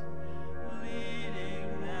 leading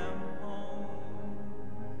them home.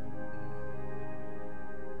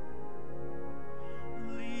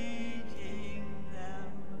 Leading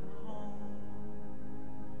them home.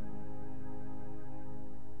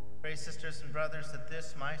 Pray, sisters and brothers, that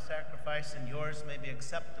this, my sacrifice, and yours may be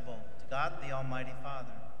acceptable to God the Almighty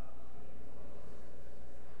Father.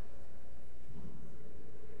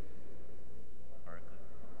 Our good.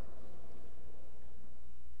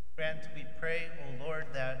 Grant, we pray, O Lord,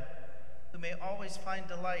 that we may always find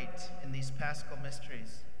delight in these paschal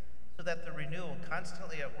mysteries, so that the renewal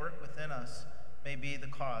constantly at work within us may be the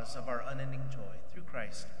cause of our unending joy, through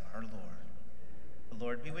Christ our Lord. The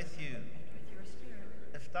Lord be with you. With your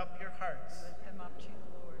spirit, Lift up your hearts. lift them up to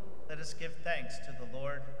the Lord. Let us give thanks to the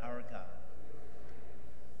Lord our God.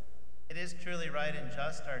 It is truly right and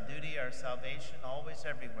just, our duty, our salvation, always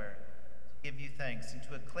everywhere, to give you thanks and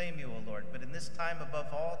to acclaim you, O Lord, but in this time above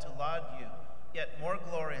all to laud you, yet more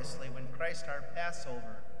gloriously when Christ our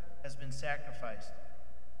Passover has been sacrificed.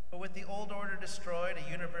 For with the old order destroyed,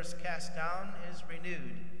 a universe cast down is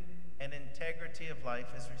renewed, and integrity of life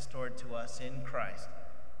is restored to us in Christ.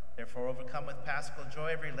 Therefore, overcome with paschal joy,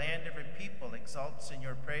 every land, every people exalts in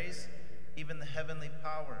your praise, even the heavenly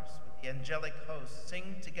powers with the angelic hosts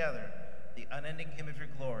sing together the unending hymn of your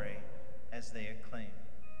glory as they acclaim.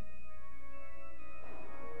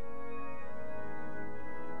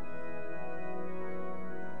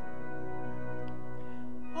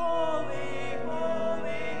 Holy,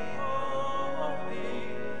 holy,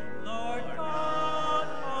 holy, Lord God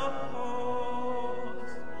of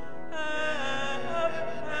hosts, heaven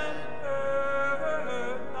and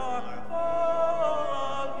earth are full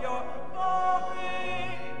of your glory.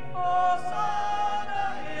 Hosanna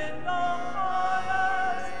in the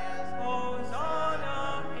highest,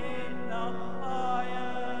 Hosanna in the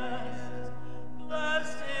highest.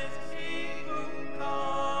 Blessed is he who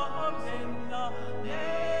comes in the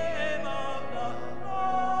name of the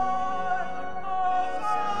Lord.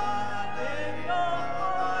 Hosanna in the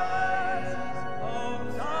highest,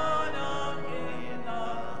 Hosanna in the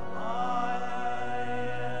highest.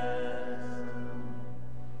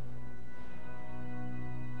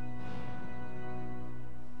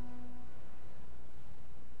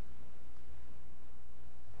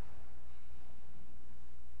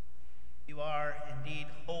 You are indeed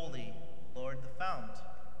holy, Lord, the fount of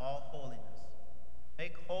all holiness.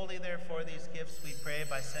 Make holy, therefore, these gifts, we pray,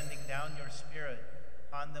 by sending down your Spirit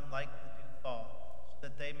upon them like the dewfall, so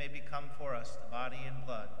that they may become for us the body and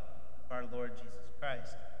blood of our Lord Jesus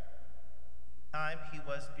Christ. The time he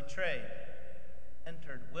was betrayed,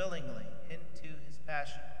 entered willingly into his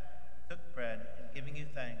passion, took bread, and giving you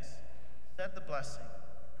thanks, said the blessing,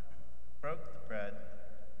 broke the bread,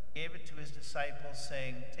 gave it to his disciples,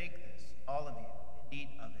 saying, "Take this, all of you, and eat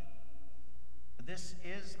of it. For this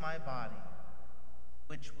is my body,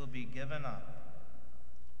 which will be given up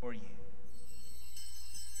for you."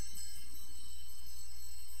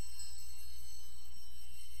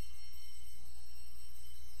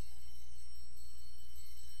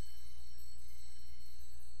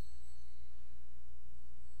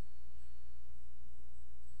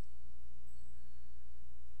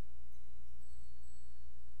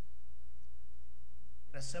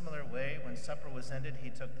 In a similar way, when supper was ended,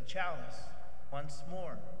 he took the chalice once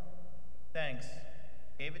more. Thanks,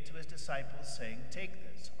 gave it to his disciples, saying, "Take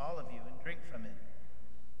this, all of you, and drink from it.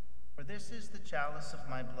 For this is the chalice of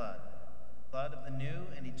my blood, blood of the new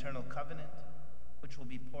and eternal covenant, which will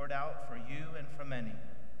be poured out for you and for many,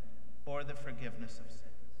 for the forgiveness of sins.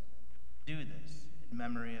 Do this in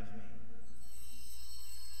memory of me."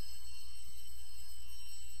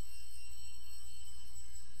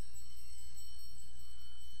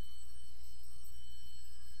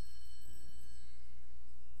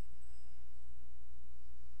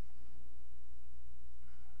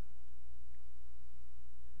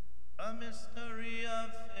 A mystery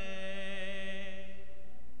of faith.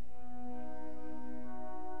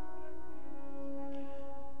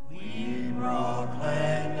 We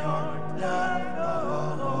proclaim your death,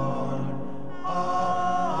 O Lord. Alleluia.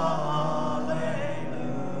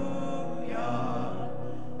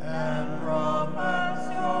 And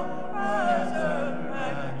profess your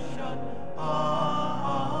resurrection. Alleluia.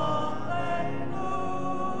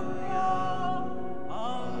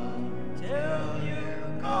 Until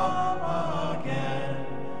you come again.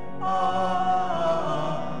 Alleluia.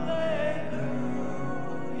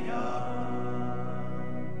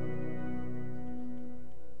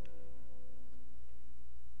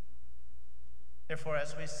 Therefore,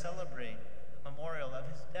 as we celebrate the memorial of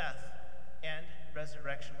his death and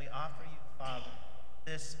resurrection, we offer you, Father,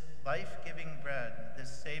 this life-giving bread,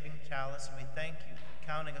 this saving chalice, and we thank you for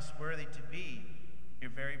counting us worthy to be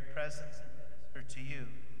your very presence and minister to you.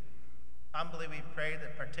 Humbly we pray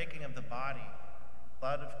that partaking of the body,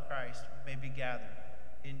 blood of Christ, we may be gathered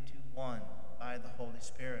into one by the Holy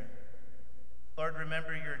Spirit. Lord,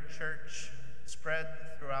 remember your church spread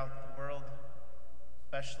throughout the world,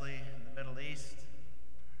 especially in the Middle East,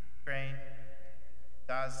 Ukraine,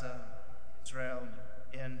 Gaza, Israel,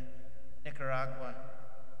 in Nicaragua.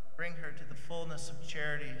 Bring her to the fullness of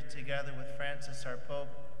charity together with Francis, our Pope,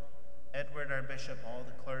 Edward, our Bishop, all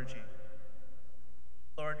the clergy.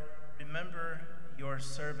 Lord, remember your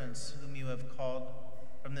servants whom you have called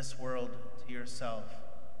from this world to yourself,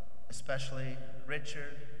 especially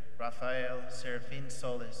Richard, Rafael, Serafin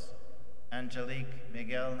Solis, Angelique,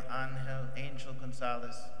 Miguel Angel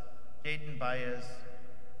Gonzalez, Jaden Baez,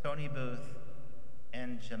 Tony Booth,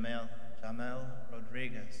 and Jamel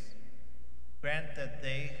Rodriguez. Grant that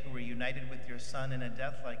they who were united with your Son in a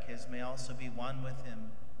death like his may also be one with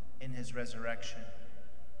him in his resurrection.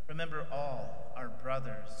 Remember all our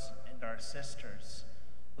brothers and our sisters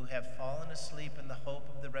who have fallen asleep in the hope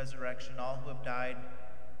of the resurrection, all who have died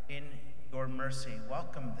in your mercy.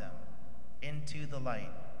 Welcome them into the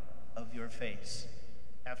light of your face.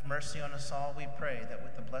 Have mercy on us all, we pray, that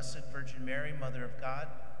with the Blessed Virgin Mary, Mother of God,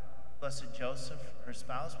 Blessed Joseph, her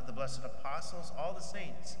spouse, with the blessed apostles, all the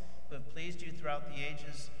saints who have pleased you throughout the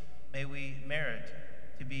ages, may we merit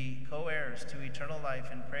to be co-heirs to eternal life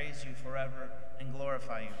and praise you forever and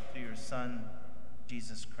glorify you through your Son,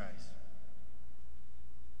 Jesus Christ.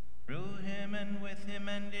 Through him and with him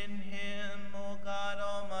and in him, O God,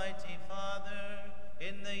 Almighty Father,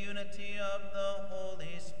 in the unity of the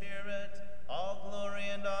Holy Spirit, all glory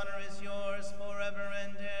and honor is yours forever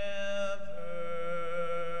and ever.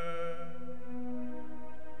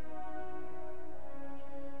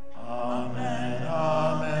 Amen,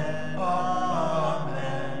 amen,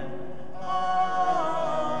 amen. Alleluia.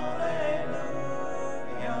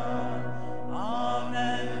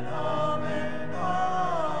 Amen, amen, amen.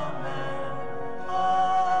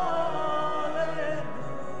 Alleluia.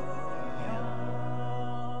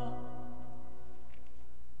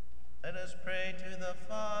 Let us pray to the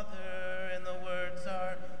Father in the words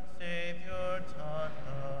our Savior taught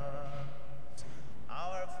us.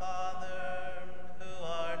 Our Father, who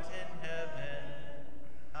art in heaven,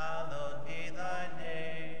 hallowed be thy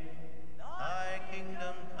name. Thy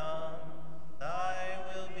kingdom come, thy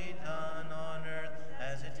will be done on earth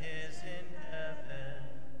as it is in heaven.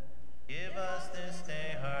 Give us this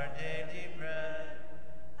day our daily bread,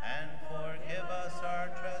 and forgive us our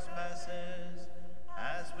trespasses,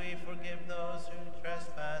 as we forgive those who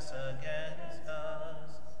trespass against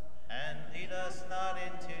us. And lead us not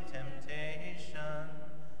into temptation,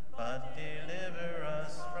 but deliver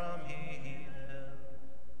us from evil.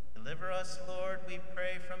 Deliver us, Lord, we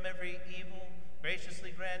pray, from every evil.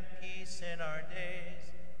 Graciously grant peace in our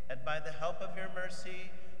days, that by the help of your mercy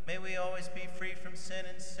may we always be free from sin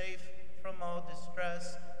and safe from all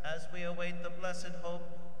distress, as we await the blessed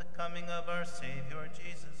hope, the coming of our Savior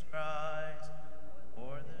Jesus Christ.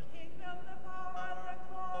 For the Kingdom, the power, and the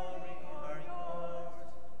glory are yours,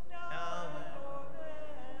 now and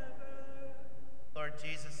forever. Lord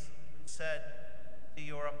Jesus said to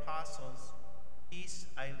your apostles, "Peace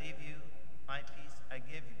I leave you, my peace I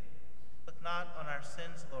give you." Look not on our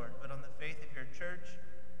sins, Lord, but on the faith of your church.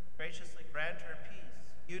 Graciously grant her peace,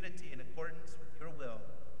 unity in accordance with your will,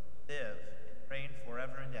 live and reign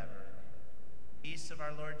forever and ever. Peace of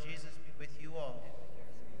our Lord Jesus be with you all.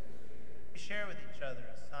 We share with each other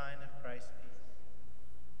a sign of Christ's peace.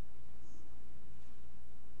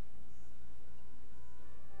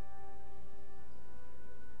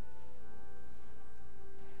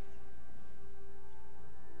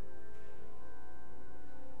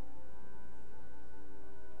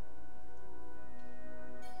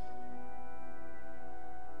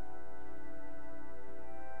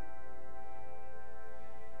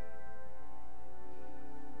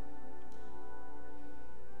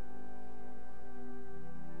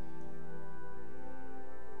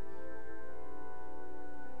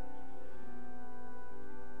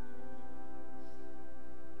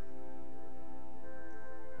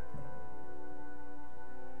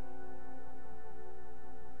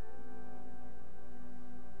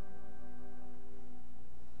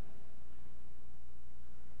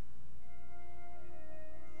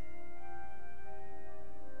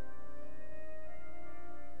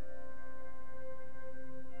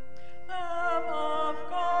 Lamb of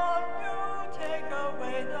God, you take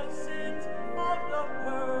away the sins of the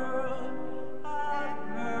world. Have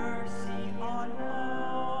mercy on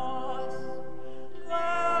us.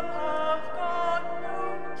 Lamb of God,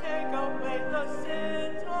 you take away the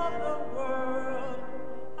sins of the world.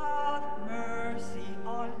 Have mercy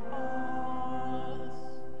on us.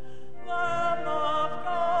 Lamb of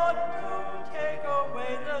God, you take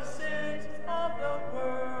away the sins of the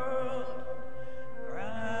world.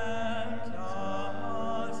 Grant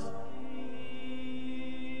us peace.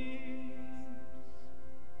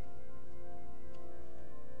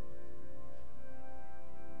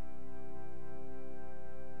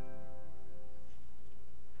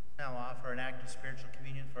 Now offer an act of spiritual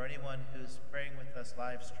communion for anyone who's praying with us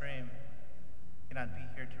live stream, cannot be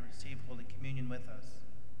here to receive Holy Communion with us.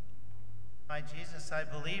 My Jesus, I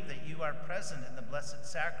believe that you are present in the Blessed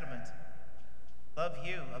Sacrament. Love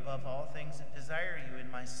you above all things and desire you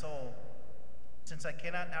in my soul. Since I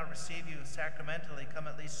cannot now receive you sacramentally, come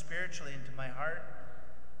at least spiritually into my heart.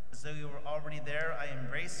 As though you were already there, I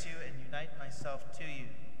embrace you and unite myself to you.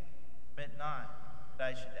 Permit not that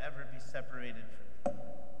I should ever be separated from you.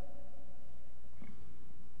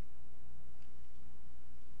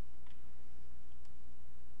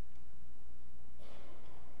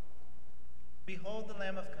 Behold the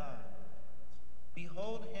Lamb of God.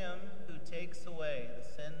 Behold him who takes away the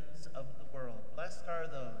sins of the world. Blessed are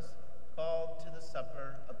those called to the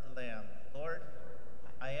supper of the Lamb. Lord,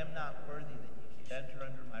 I am not worthy that you should enter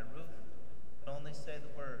under my roof, but only say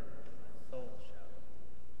the word, and my soul shall.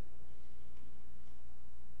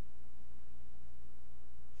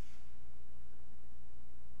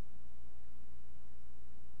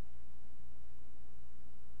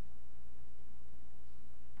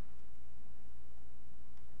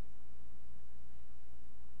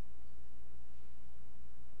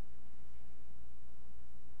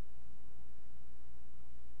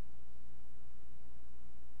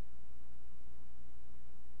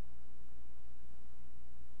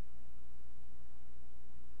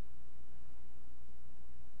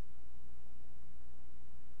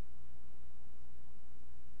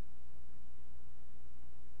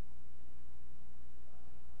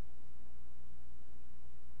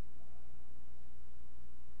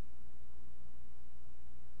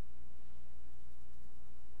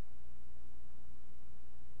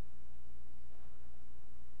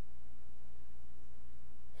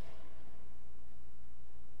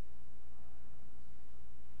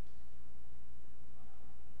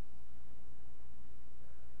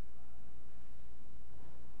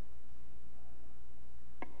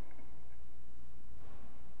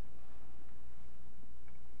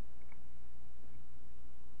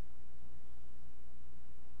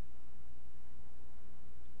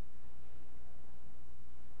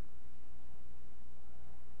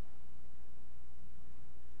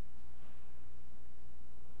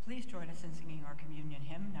 Please join us in singing our communion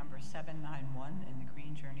hymn, number 791 in the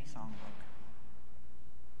Green Journey Songbook.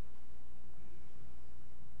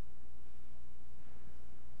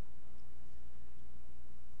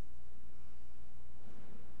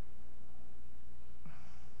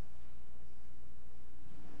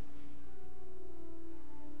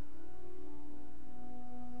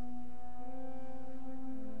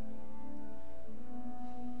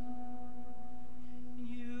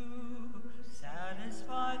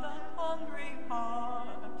 Satisfy the hungry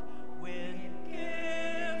heart with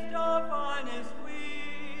gift of finest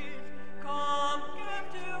sweet. Come,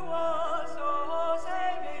 give to us, O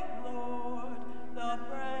saving Lord, the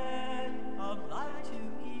bread of life to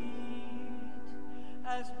eat.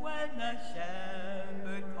 As when the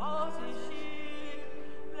shepherd calls his sheep,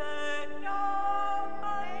 they know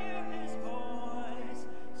and hear his voice.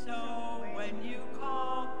 So when you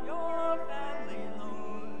call your family, Lord,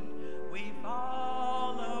 we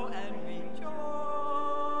follow and rejoice.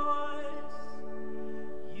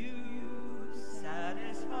 You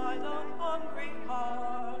satisfy the hungry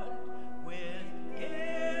heart with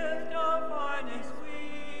gift of finest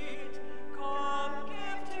sweet. Come,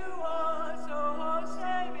 give to us, O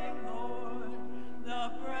saving Lord,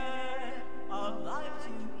 the bread of life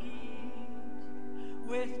to eat.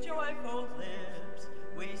 With joyful lips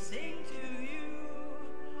we sing to you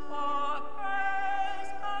our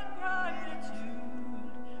praise and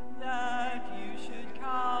gratitude, that you should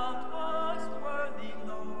count us worthy,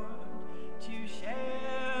 Lord, to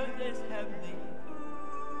share this heavenly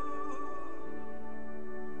food.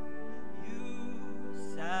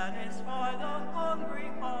 You satisfy the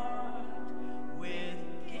hungry heart with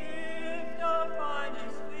gift of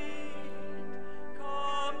finest sweet.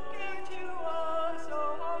 Come, give to us,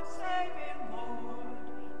 O saving Lord,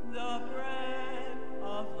 the bread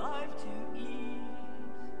of life to eat.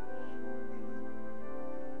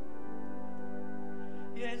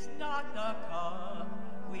 Is not the cup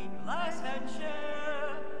we bless and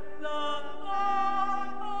share the blood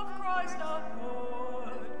of Christ our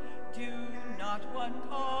Lord? Do not one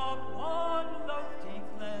cup, one loaf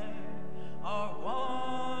declare our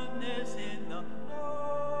oneness in the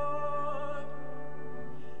Lord?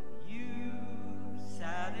 You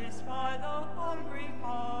satisfy the hungry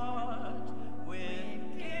heart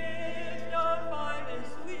with gift of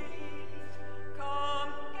finest sweet.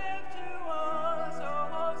 Come, give to us,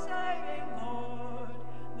 O saving Lord,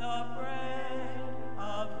 the bread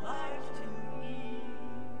of life to eat.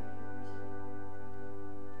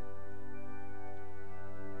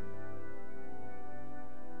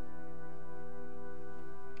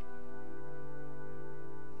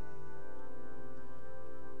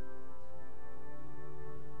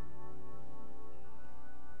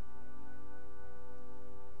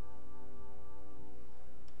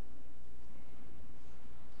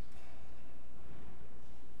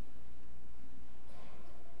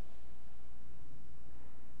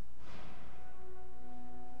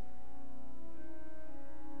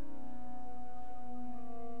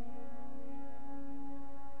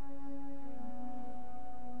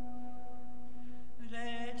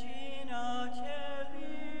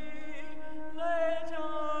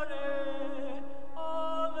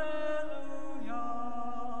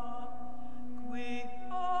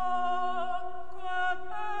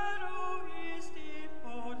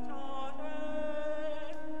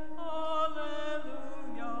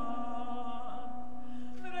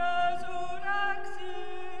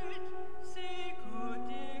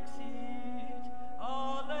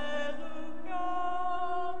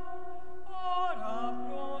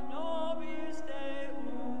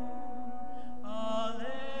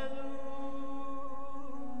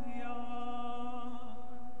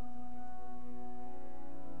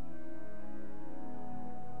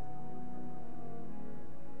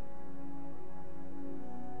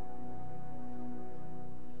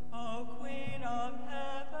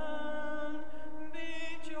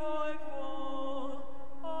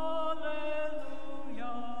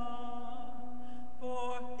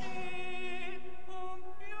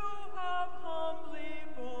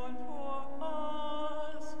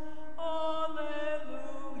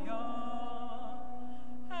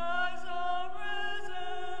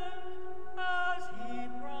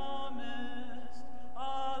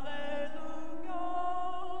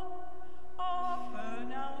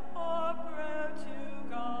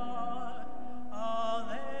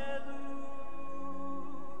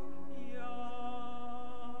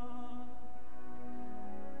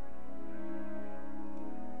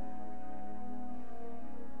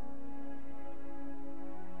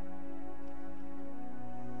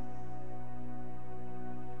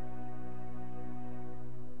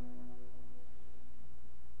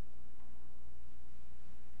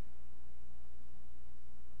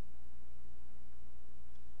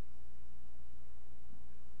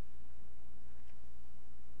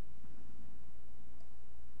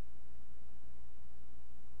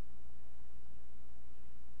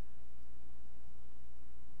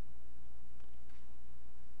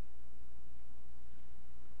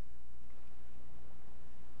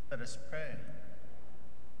 Let us pray.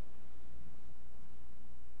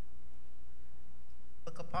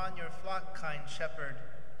 Look upon your flock, kind shepherd,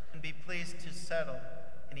 and be pleased to settle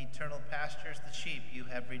in eternal pastures the sheep you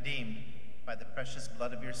have redeemed by the precious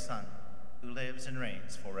blood of your Son, who lives and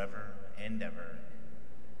reigns forever and ever.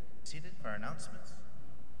 Seated for our announcements.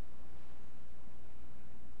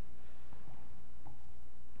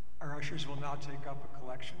 Our ushers will now take up a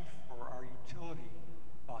collection for our utility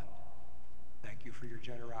fund. Thank you for your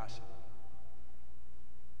generosity.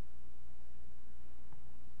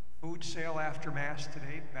 Food sale after Mass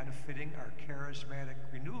today, benefiting our charismatic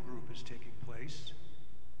renewal group, is taking place.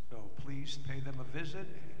 So please pay them a visit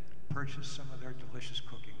and purchase some of their delicious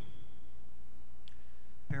cooking.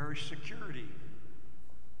 Parish security.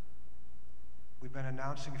 We've been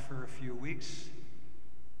announcing for a few weeks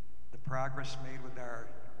the progress made with our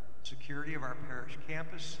security of our parish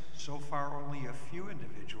campus. So far, only a few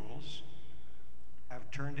individuals have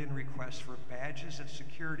turned in requests for badges and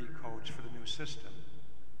security codes for the new system.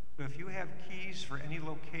 So if you have keys for any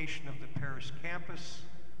location of the parish campus,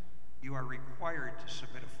 you are required to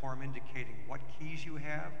submit a form indicating what keys you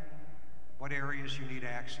have, what areas you need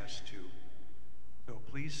access to. So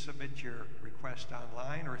please submit your request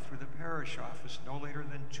online or through the parish office no later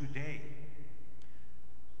than today.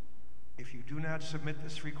 If you do not submit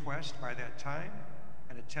this request by that time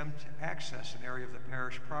and attempt to access an area of the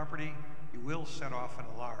parish property, you will set off an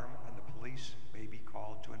alarm and the police may be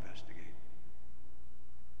called to investigate.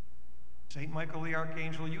 Saint Michael the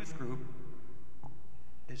Archangel Youth Group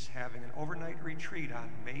is having an overnight retreat on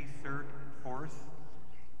May 3rd and 4th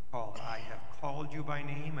called I Have Called You by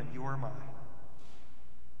Name and You Are Mine.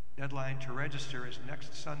 Deadline to register is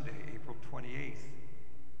next Sunday, April 28th.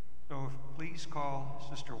 So please call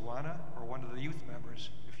Sister Juana or one of the youth members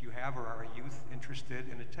if you have or are a youth interested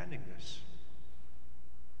in attending this.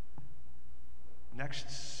 Next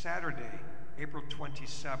Saturday, April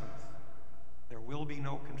 27th, there will be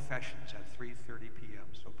no confessions at 3:30 p.m.,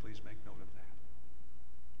 so please make note of that.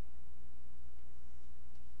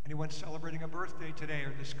 Anyone celebrating a birthday today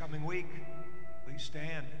or this coming week, please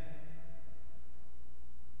stand.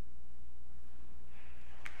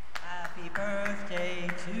 Happy birthday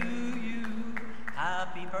to you.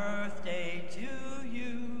 Happy birthday to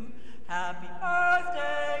you. Happy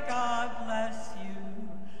birthday, God bless you.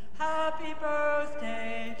 Happy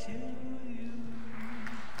birthday to you.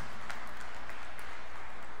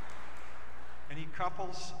 Any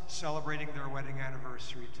couples celebrating their wedding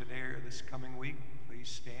anniversary today or this coming week, please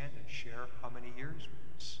stand and share how many years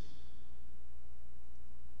with us.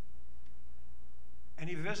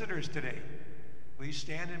 Any visitors today, please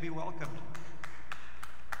stand and be welcomed.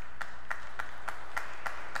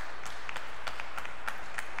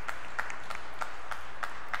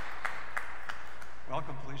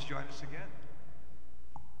 Welcome, please join us again.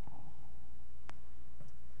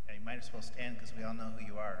 Yeah, you might as well stand because we all know who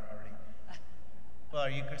you are already. Will our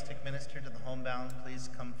Eucharistic minister to the homebound please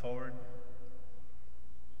come forward?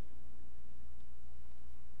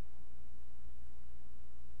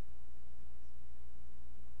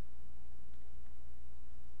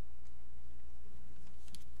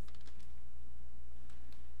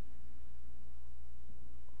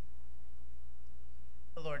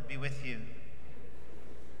 The Lord be with you.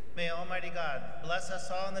 May Almighty God bless us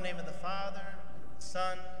all in the name of the Father, the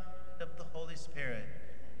Son, and of the Holy Spirit.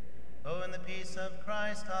 Go in the peace of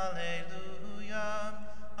Christ. Alleluia.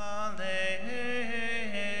 Alleluia.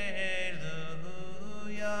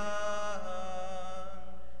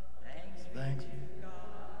 Thanks be to God.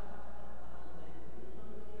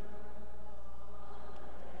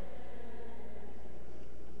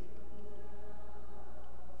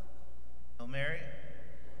 Hail Mary,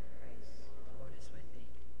 Grace, the Lord is with thee.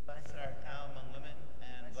 blessed art thou among women,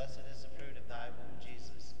 and blessed is the fruit of thy womb,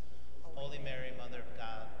 Jesus. Holy Mary, Mother of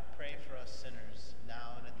God, pray for us sinners,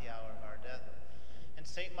 now and at the hour of our death. And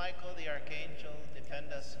Saint Michael the Archangel,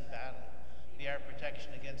 defend us in battle. Be our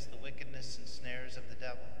protection against the wickedness and snares of the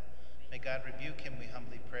devil. May God rebuke him, we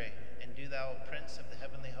humbly pray. And do thou, O Prince of the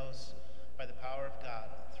heavenly hosts, by the power of God,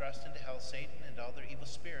 thrust into hell Satan and all their evil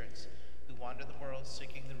spirits who wander the world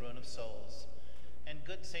seeking the ruin of souls. And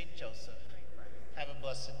good Saint Joseph, have a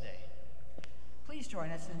blessed day. Please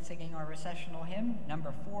join us in singing our recessional hymn,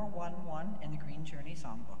 number 411 in the Green Journey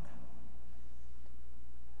Songbook.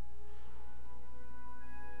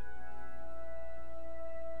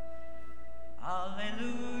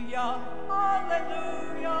 Alleluia,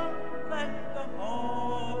 alleluia, let the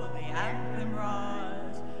holy anthem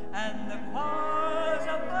rise, and the choirs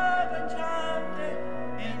of heaven chanted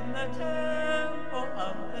in the temple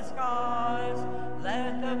of the skies.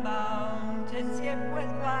 Let the mountains skip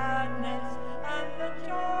with